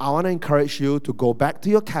mornings, I want to encourage you to go back to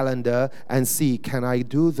your calendar and see, can I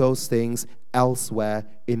do those things elsewhere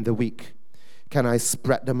in the week? Can I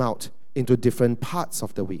spread them out into different parts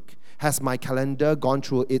of the week? Has my calendar gone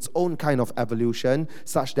through its own kind of evolution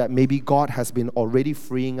such that maybe God has been already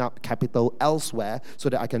freeing up capital elsewhere so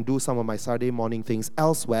that I can do some of my Saturday morning things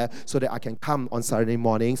elsewhere, so that I can come on Saturday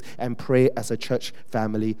mornings and pray as a church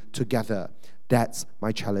family together? That's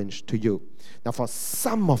my challenge to you. Now, for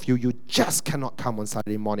some of you, you just cannot come on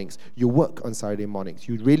Saturday mornings. You work on Saturday mornings.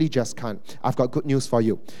 You really just can't. I've got good news for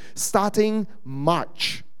you. Starting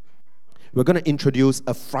March, we're going to introduce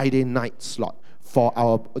a Friday night slot for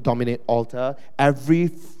our Dominate Altar. Every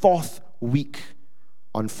fourth week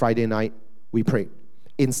on Friday night, we pray.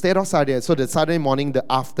 Instead of Saturday, so the Saturday morning, the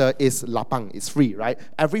after is lapang, it's free, right?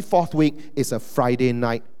 Every fourth week is a Friday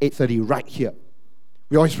night, 8:30, right here.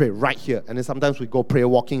 We always pray right here. And then sometimes we go prayer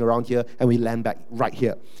walking around here and we land back right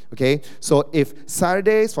here. Okay? So if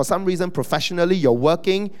Saturdays, for some reason, professionally, you're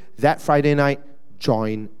working, that Friday night,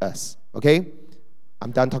 join us. Okay?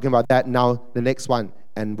 I'm done talking about that. Now, the next one.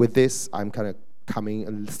 And with this, I'm kind of coming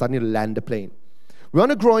and starting to land the plane. We want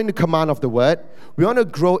to grow in the command of the word. We want to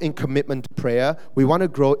grow in commitment to prayer. We want to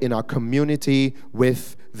grow in our community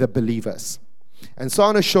with the believers. And so I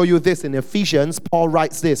want to show you this in Ephesians. Paul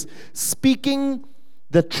writes this: speaking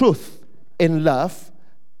the truth in love,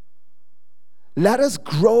 let us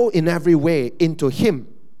grow in every way into Him.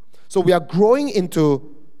 So we are growing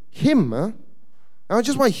into Him. I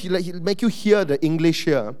just want to make you hear the English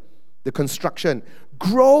here, the construction.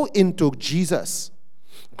 Grow into Jesus.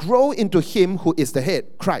 Grow into Him who is the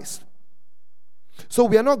head, Christ. So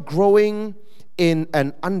we are not growing in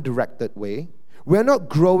an undirected way. We are not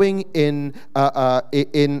growing on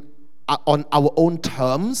our own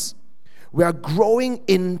terms. We are growing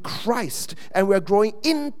in Christ, and we are growing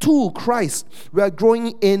into Christ. We are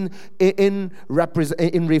growing in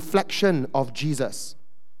reflection of Jesus.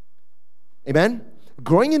 Amen?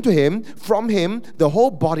 Growing into Him, from Him, the whole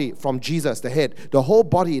body, from Jesus, the head, the whole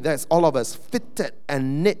body, that's all of us, fitted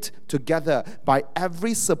and knit together by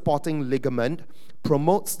every supporting ligament,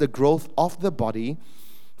 promotes the growth of the body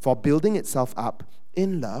for building itself up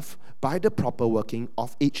in love by the proper working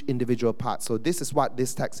of each individual part. So this is what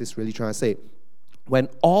this text is really trying to say. When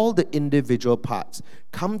all the individual parts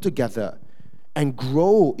come together and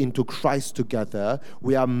grow into Christ together,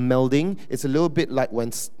 we are melding. It's a little bit like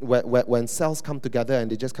when cells come together and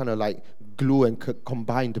they just kind of like glue and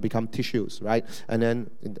combine to become tissues, right? And then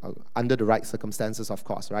under the right circumstances, of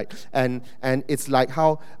course, right? And it's like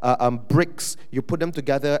how bricks, you put them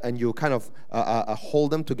together and you kind of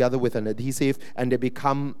hold them together with an adhesive and they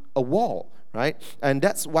become a wall, right? And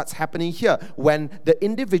that's what's happening here. When the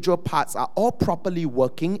individual parts are all properly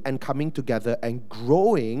working and coming together and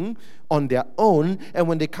growing on their own, and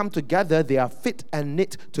when they come together, they are fit and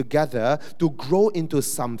knit together to grow into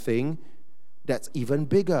something that's even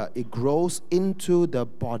bigger. It grows into the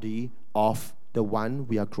body of the one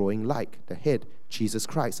we are growing like, the head, Jesus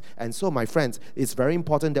Christ. And so, my friends, it's very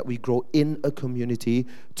important that we grow in a community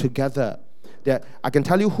together. That I can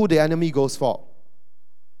tell you who the enemy goes for.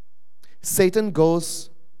 Satan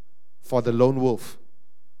goes for the lone wolf.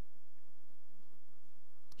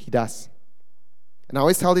 He does. And I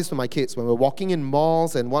always tell this to my kids when we're walking in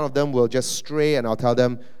malls and one of them will just stray, and I'll tell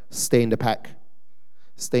them, stay in the pack.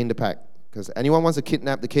 Stay in the pack. Because anyone wants to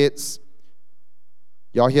kidnap the kids,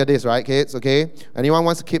 y'all hear this, right, kids? Okay? Anyone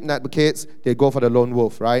wants to kidnap the kids, they go for the lone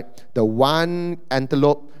wolf, right? The one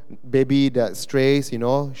antelope baby that strays,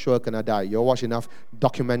 sure gonna die. You watch enough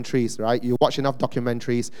documentaries, right? You watch enough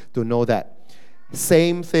documentaries to know that.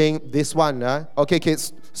 Same thing, this one. Okay,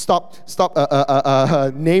 kids, stop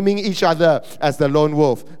naming each other as the lone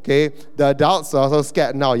wolf. Okay? The adults are also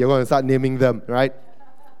scared now. You're going to start naming them, right?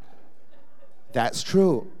 That's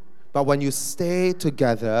true. But when you stay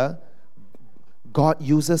together, God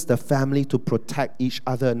uses the family to protect each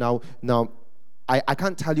other. Now, I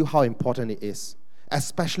can't tell you how important it is,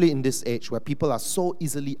 especially in this age where people are so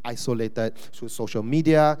easily isolated through social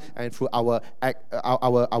media and through our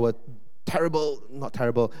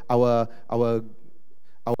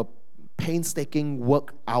painstaking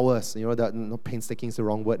work hours. Not painstaking is the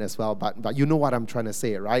wrong word as well, but you know what I'm trying to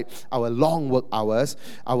say, right? Our long work hours,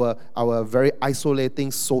 our very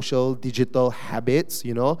isolating social digital habits,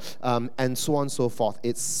 and so on and so forth.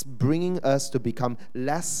 It's bringing us to become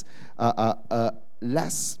less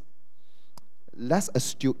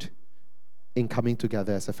astute in coming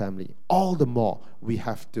together as a family. All the more we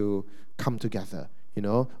have to come together,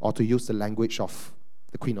 or to use the language of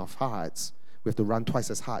the Queen of Hearts, we have to run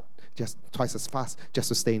twice as hard, just twice as fast, just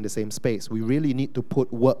to stay in the same space. We really need to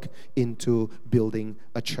put work into building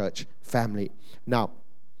a church family. Now,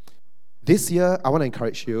 this year, I want to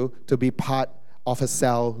encourage you to be part of a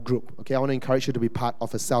cell group. Okay, I want to encourage you to be part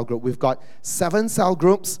of a cell group. We've got 7 cell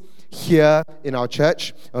groups here in our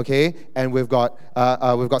church, okay, and we've got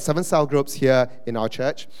 7 cell groups here in our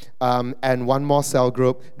church, and 1 more cell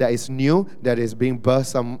group that is new, that is being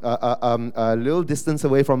birthed a little distance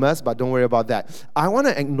away from us, but don't worry about that. I want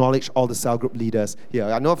to acknowledge all the cell group leaders here.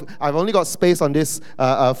 I know I've only got space on this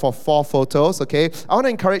for 4 photos, okay. I want to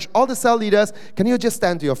encourage all the cell leaders. Can you just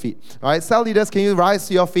stand to your feet? All right, cell leaders, can you rise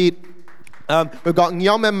to your feet? We've got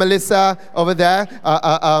Nyom and Melissa over there.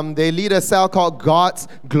 They lead a cell called God's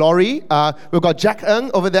Glory. We've got Jack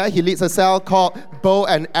Ng over there. He leads a cell called Bow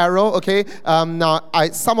and Arrow. Okay. Now,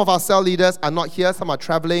 some of our cell leaders are not here. Some are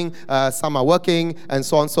traveling. Some are working, and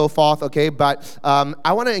so on and so forth. Okay. But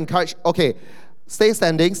I want to encourage. Okay. Stay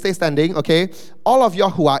standing, okay? All of you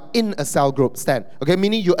who are in a cell group, stand, okay?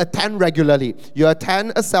 Meaning you attend regularly. You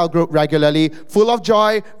attend a cell group regularly. Full of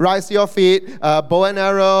joy, rise to your feet. Bow and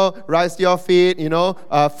arrow, rise to your feet,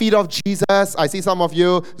 feet of Jesus. I see some of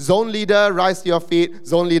you. Zone leader, rise to your feet.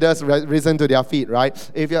 Zone leaders, risen to their feet, right?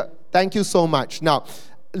 Thank you so much. Now,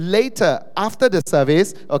 later, after the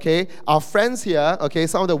service, okay, our friends here, okay,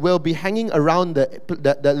 some of them will be hanging around the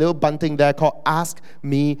little bunting there called Ask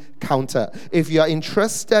Me Counter. If you are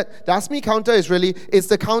interested, the Ask Me Counter it's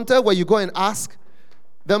the counter where you go and ask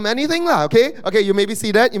them anything, okay? Okay, you maybe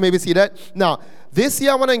see that. Now, this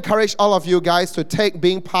year I want to encourage all of you guys to take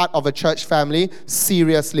being part of a church family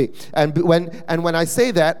seriously. And when I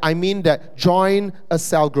say that, I mean that join a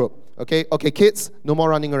cell group, okay? Okay, kids, no more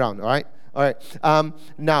running around, all right? All right.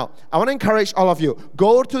 Now, I want to encourage all of you.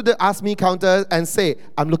 Go to the Ask Me counter and say,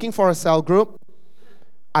 I'm looking for a cell group.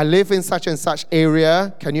 I live in such and such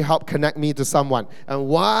area. Can you help connect me to someone? And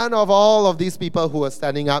one of all of these people who are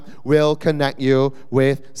standing up will connect you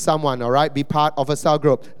with someone, all right? Be part of a cell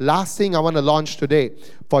group. Last thing I want to launch today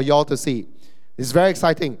for y'all to see. It's very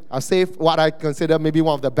exciting. I'll save what I consider maybe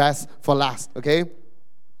one of the best for last, okay?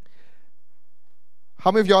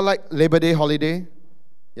 How many of y'all like Labor Day holiday?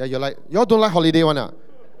 Yeah, y'all don't like holiday one,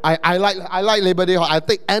 I like Labor Day. I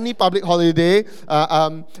take any public holiday,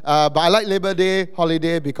 but I like Labor Day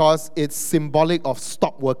holiday because it's symbolic of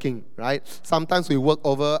stop working, right? Sometimes we work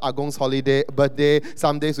over Agong's birthday.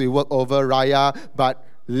 Some days we work over Raya, but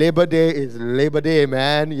Labor Day is Labor Day,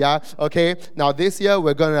 man. Yeah, okay. Now this year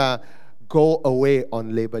we're gonna go away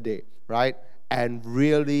on Labor Day, right? And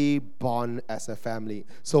really bond as a family.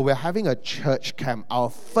 So we're having a church camp, our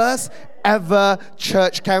first ever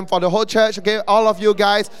church camp for the whole church, okay? All of you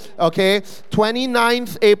guys, okay?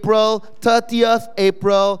 29th April, 30th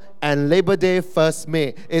April, and Labor Day 1st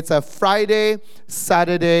May. It's a Friday,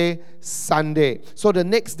 Saturday, Sunday. So the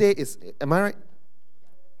next day is, am I right?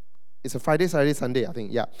 It's a Friday, Saturday, Sunday, I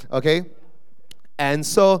think, yeah, okay? And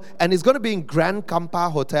it's going to be in Grand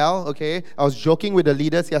Kampa Hotel, okay? I was joking with the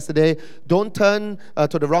leaders yesterday. Don't turn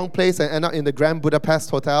to the wrong place and end up in the Grand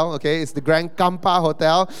Budapest Hotel, okay? It's the Grand Kampa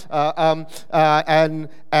Hotel.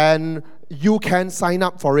 And you can sign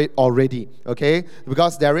up for it already, okay?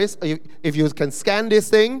 Because there is, if you can scan this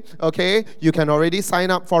thing, okay, you can already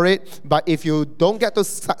sign up for it. But if you don't get to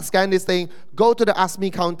scan this thing, go to the Ask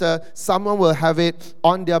Me counter. Someone will have it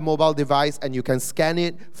on their mobile device and you can scan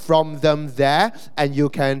it from them there and you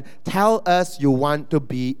can tell us you want to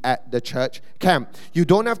be at the church camp. You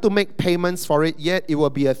don't have to make payments for it yet. It will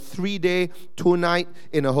be a 3-day, 2-night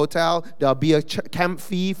in a hotel. There'll be a camp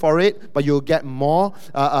fee for it, but you'll get more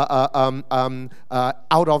out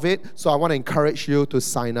of it. So I want to encourage you to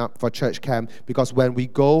sign up for church camp because when we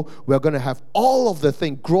go, we're going to have all of the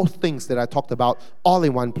growth things that I talked about all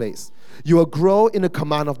in one place. You will grow in the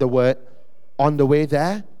command of the word on the way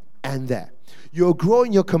there and there. You will grow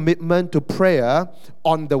in your commitment to prayer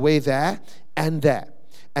on the way there and there.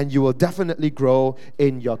 And you will definitely grow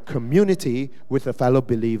in your community with the fellow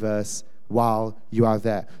believers while you are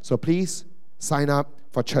there. So please sign up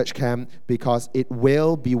for church camp, because it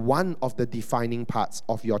will be one of the defining parts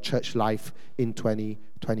of your church life in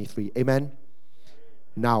 2023. Amen?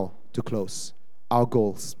 Now, to close, our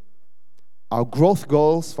goals. Our growth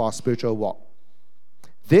goals for our spiritual walk.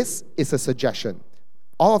 This is a suggestion.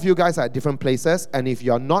 All of you guys are at different places, and if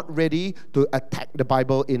you're not ready to attack the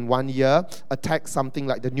Bible in 1 year, attack something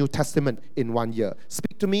like the New Testament in 1 year.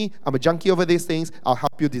 Speak to me. I'm a junkie over these things. I'll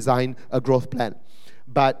help you design a growth plan.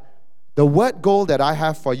 But the word goal that I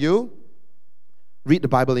have for you, read the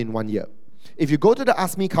Bible in 1 year. If you go to the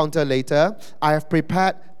Ask Me counter later, I have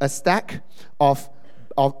prepared a stack of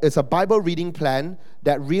it's a Bible reading plan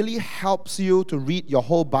that really helps you to read your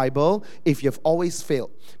whole Bible if you've always failed.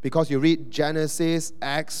 Because you read Genesis,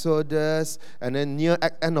 Exodus, and then near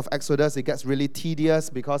end of Exodus, it gets really tedious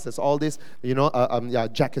because there's all this,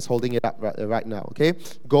 Jack is holding it up right now, okay?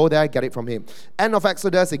 Go there, get it from him. End of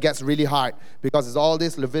Exodus, it gets really hard because there's all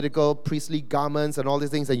these Levitical priestly garments and all these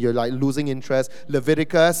things, and you're like losing interest.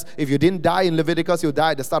 Leviticus, if you didn't die in Leviticus, you'll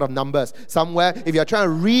die at the start of Numbers. Somewhere, if you're trying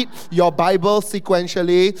to read your Bible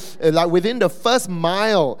sequentially, like within the first mile,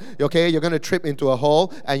 okay, you're going to trip into a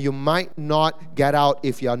hole, and you might not get out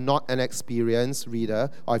if you're not an experienced reader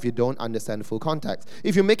or if you don't understand the full context.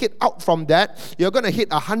 If you make it out from that, you're going to hit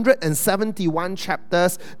 171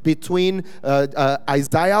 chapters between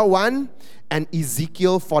Isaiah 1 and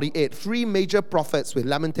Ezekiel 48. 3 major prophets with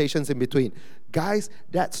Lamentations in between. Guys,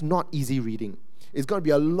 that's not easy reading. It's going to be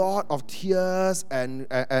a lot of tears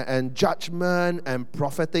and judgment and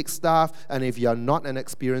prophetic stuff. And if you're not an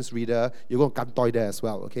experienced reader, you're going to kantoy there as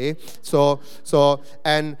well, okay? So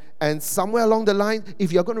and somewhere along the line,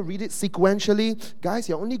 if you're going to read it sequentially, guys,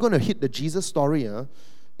 you're only going to hit the Jesus story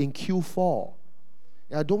in Q4.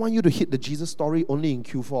 I don't want you to hit the Jesus story only in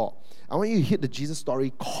Q4. I want you to hit the Jesus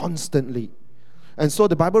story constantly. And so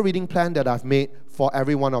the Bible reading plan that I've made for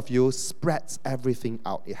every one of you spreads everything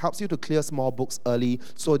out. It helps you to clear small books early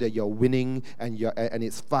so that you're winning and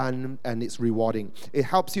it's fun and it's rewarding. It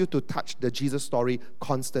helps you to touch the Jesus story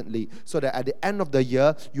constantly so that at the end of the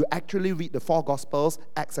year, you actually read the 4 Gospels,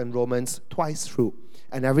 Acts and Romans twice through,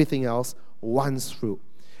 and everything else once through.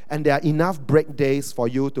 And there are enough break days for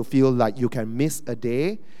you to feel like you can miss a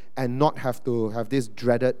day and not have to have this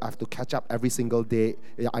dreaded, I have to catch up every single day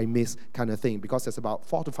I miss kind of thing. Because there's about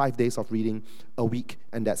 4 to 5 days of reading a week,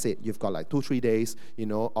 and that's it. You've got like 2-3 days,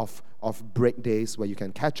 of break days where you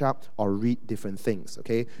can catch up or read different things,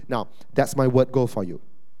 okay? Now, that's my word goal for you.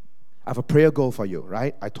 I have a prayer goal for you,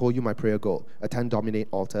 right? I told you my prayer goal. Attend Dominate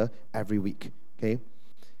Altar every week, okay?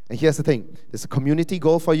 And here's the thing. There's a community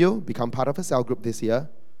goal for you. Become part of a cell group this year.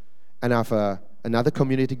 And I have another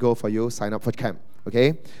community goal for you. Sign up for camp.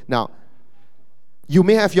 Okay? Now, you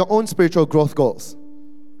may have your own spiritual growth goals.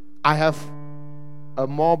 I have a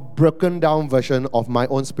more broken down version of my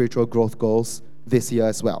own spiritual growth goals this year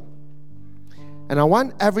as well. And I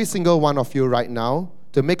want every single one of you right now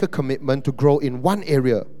to make a commitment to grow in one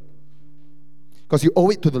area. Because you owe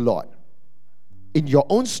it to the Lord. In your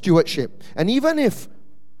own stewardship. And even if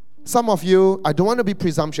some of you, I don't want to be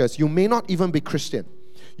presumptuous, you may not even be Christian.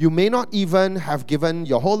 You may not even have given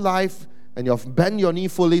your whole life and you've bent your knee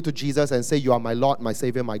fully to Jesus and say, you are my Lord, my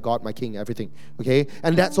Savior, my God, my King, everything. Okay?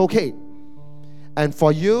 And that's okay. And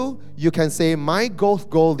for you, you can say, my growth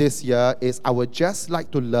goal this year is I would just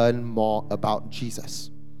like to learn more about Jesus.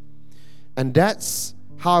 And that's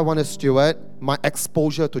how I want to steward my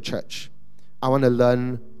exposure to church. I want to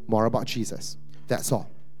learn more about Jesus. That's all.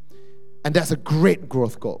 And that's a great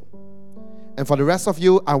growth goal. And for the rest of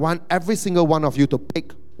you, I want every single one of you to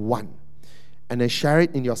pick one. And then share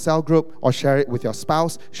it in your cell group or share it with your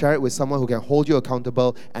spouse. Share it with someone who can hold you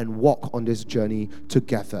accountable and walk on this journey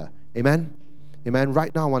together. Amen? Amen.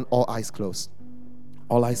 Right now, I want all eyes closed.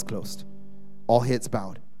 All eyes closed. All heads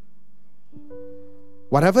bowed.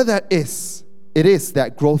 Whatever that is, it is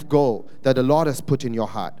that growth goal that the Lord has put in your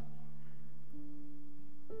heart.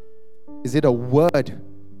 Is it a word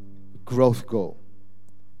growth goal?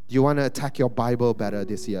 Do you want to attack your Bible better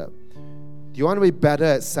this year? Do you want to be better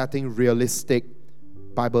at setting realistic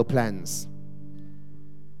Bible plans?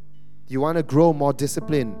 Do you want to grow more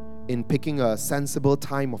discipline in picking a sensible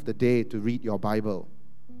time of the day to read your Bible?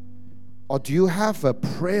 Or do you have a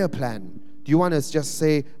prayer plan? Do you want to just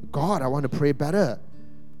say, God, I want to pray better.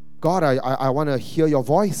 God, I want to hear your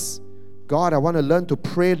voice. God, I want to learn to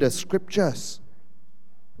pray the scriptures.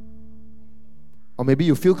 Or maybe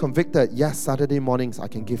you feel convicted, yes, Saturday mornings I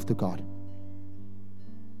can give to God.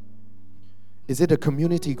 Is it a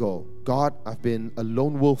community goal? God, I've been a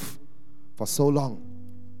lone wolf for so long.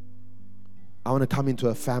 I want to come into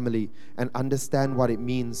a family and understand what it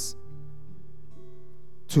means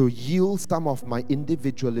to yield some of my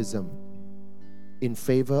individualism in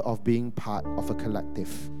favor of being part of a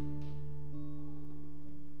collective.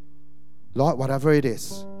 Lord, whatever it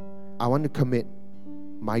is, I want to commit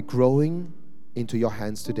my growing into your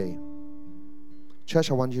hands today. Church,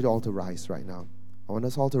 I want you all to rise right now. I want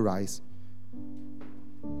us all to rise.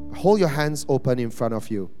 Hold your hands open in front of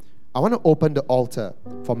you. I want to open the altar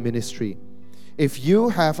for ministry. If you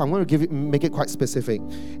have, I'm going to make it quite specific.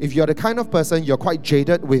 If you're the kind of person, you're quite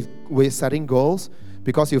jaded with setting goals,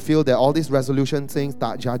 because you feel that all these resolution things,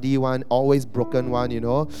 tak jadi one, always broken one,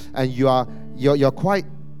 and you're quite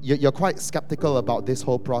skeptical about this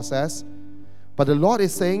whole process. But the Lord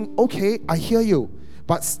is saying, okay, I hear you,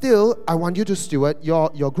 but still I want you to steward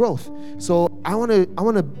your growth. So I want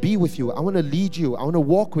to be with you. I want to lead you. I want to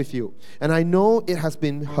walk with you. And I know it has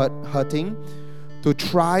been hurting to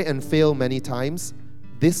try and fail many times.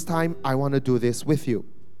 This time I want to do this with you.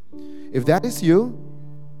 If that is you,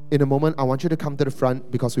 in a moment I want you to come to the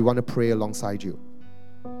front, because we want to pray alongside you.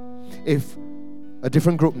 If a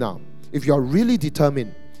different group now, if you're really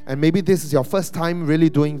determined, and maybe this is your first time really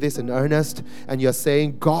doing this in earnest, and you're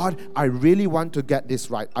saying, God, I really want to get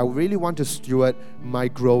this right. I really want to steward my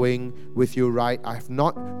growing with you right. I have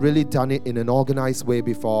not really done it in an organized way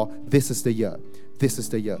before. This is the year. This is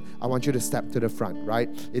the year. I want you to step to the front, right?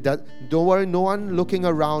 Don't worry, no one looking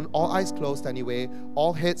around, all eyes closed anyway,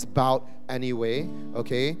 all heads bowed anyway,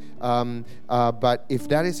 okay? But if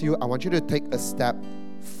that is you, I want you to take a step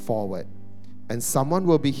forward. And someone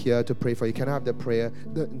will be here to pray for you. Can I have the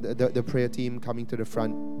prayer team coming to the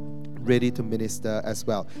front, ready to minister as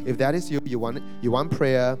well? If that is you, you want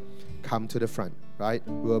prayer, come to the front, right?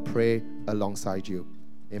 We'll pray alongside you.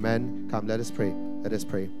 Amen. Come, let us pray. Let us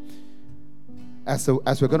pray. As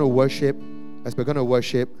we're going to worship,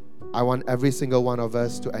 I want every single one of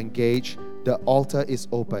us to engage. The altar is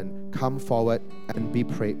open. Come forward and be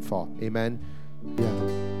prayed for. Amen.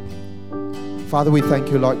 Yeah. Father, we thank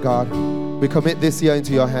you, Lord God. We commit this year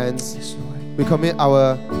into your hands. Yes, Lord. We commit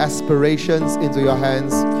our aspirations into your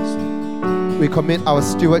hands. We commit our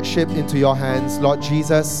stewardship into your hands. Lord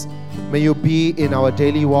Jesus, may you be in our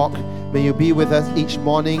daily walk. May you be with us each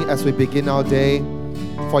morning as we begin our day.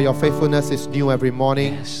 For your faithfulness is new every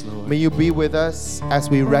morning. Yes, Lord. May you be with us as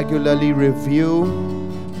we regularly review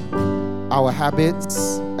our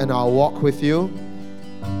habits and our walk with you.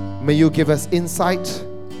 May you give us insight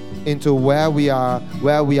into where we are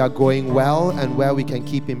going well and where we can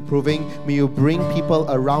keep improving. May you bring people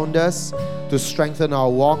around us to strengthen our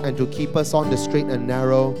walk and to keep us on the straight and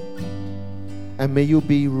narrow. And may you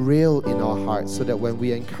be real in our hearts, so that when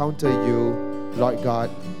we encounter you, Lord God,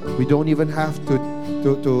 we don't even have to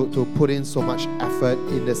put in so much effort,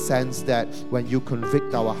 in the sense that when you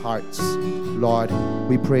convict our hearts, Lord,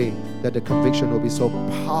 we pray that the conviction will be so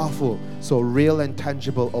powerful, so real and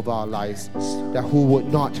tangible of our lives, that who would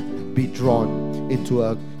not be drawn into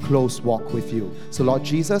a close walk with you. So Lord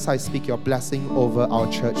Jesus, I speak your blessing over our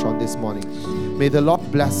church on this morning. May the Lord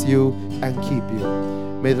bless you and keep you.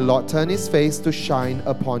 May the Lord turn his face to shine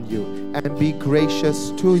upon you and be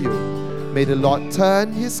gracious to you. May the Lord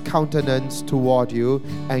turn his countenance toward you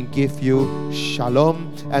and give you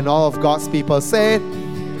shalom. And all of God's people say,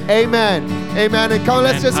 amen. Amen. And come,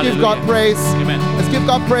 let's just give God praise. Amen. Let's give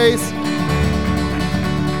God praise.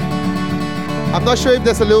 I'm not sure if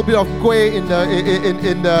there's a little bit of kueh in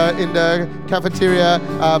the cafeteria,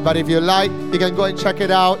 but if you like, you can go and check it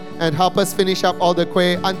out and help us finish up all the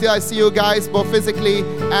kueh. Until I see you guys both physically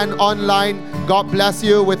and online, God bless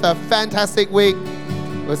you with a fantastic week.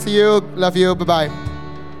 We'll see you. Love you. Bye-bye.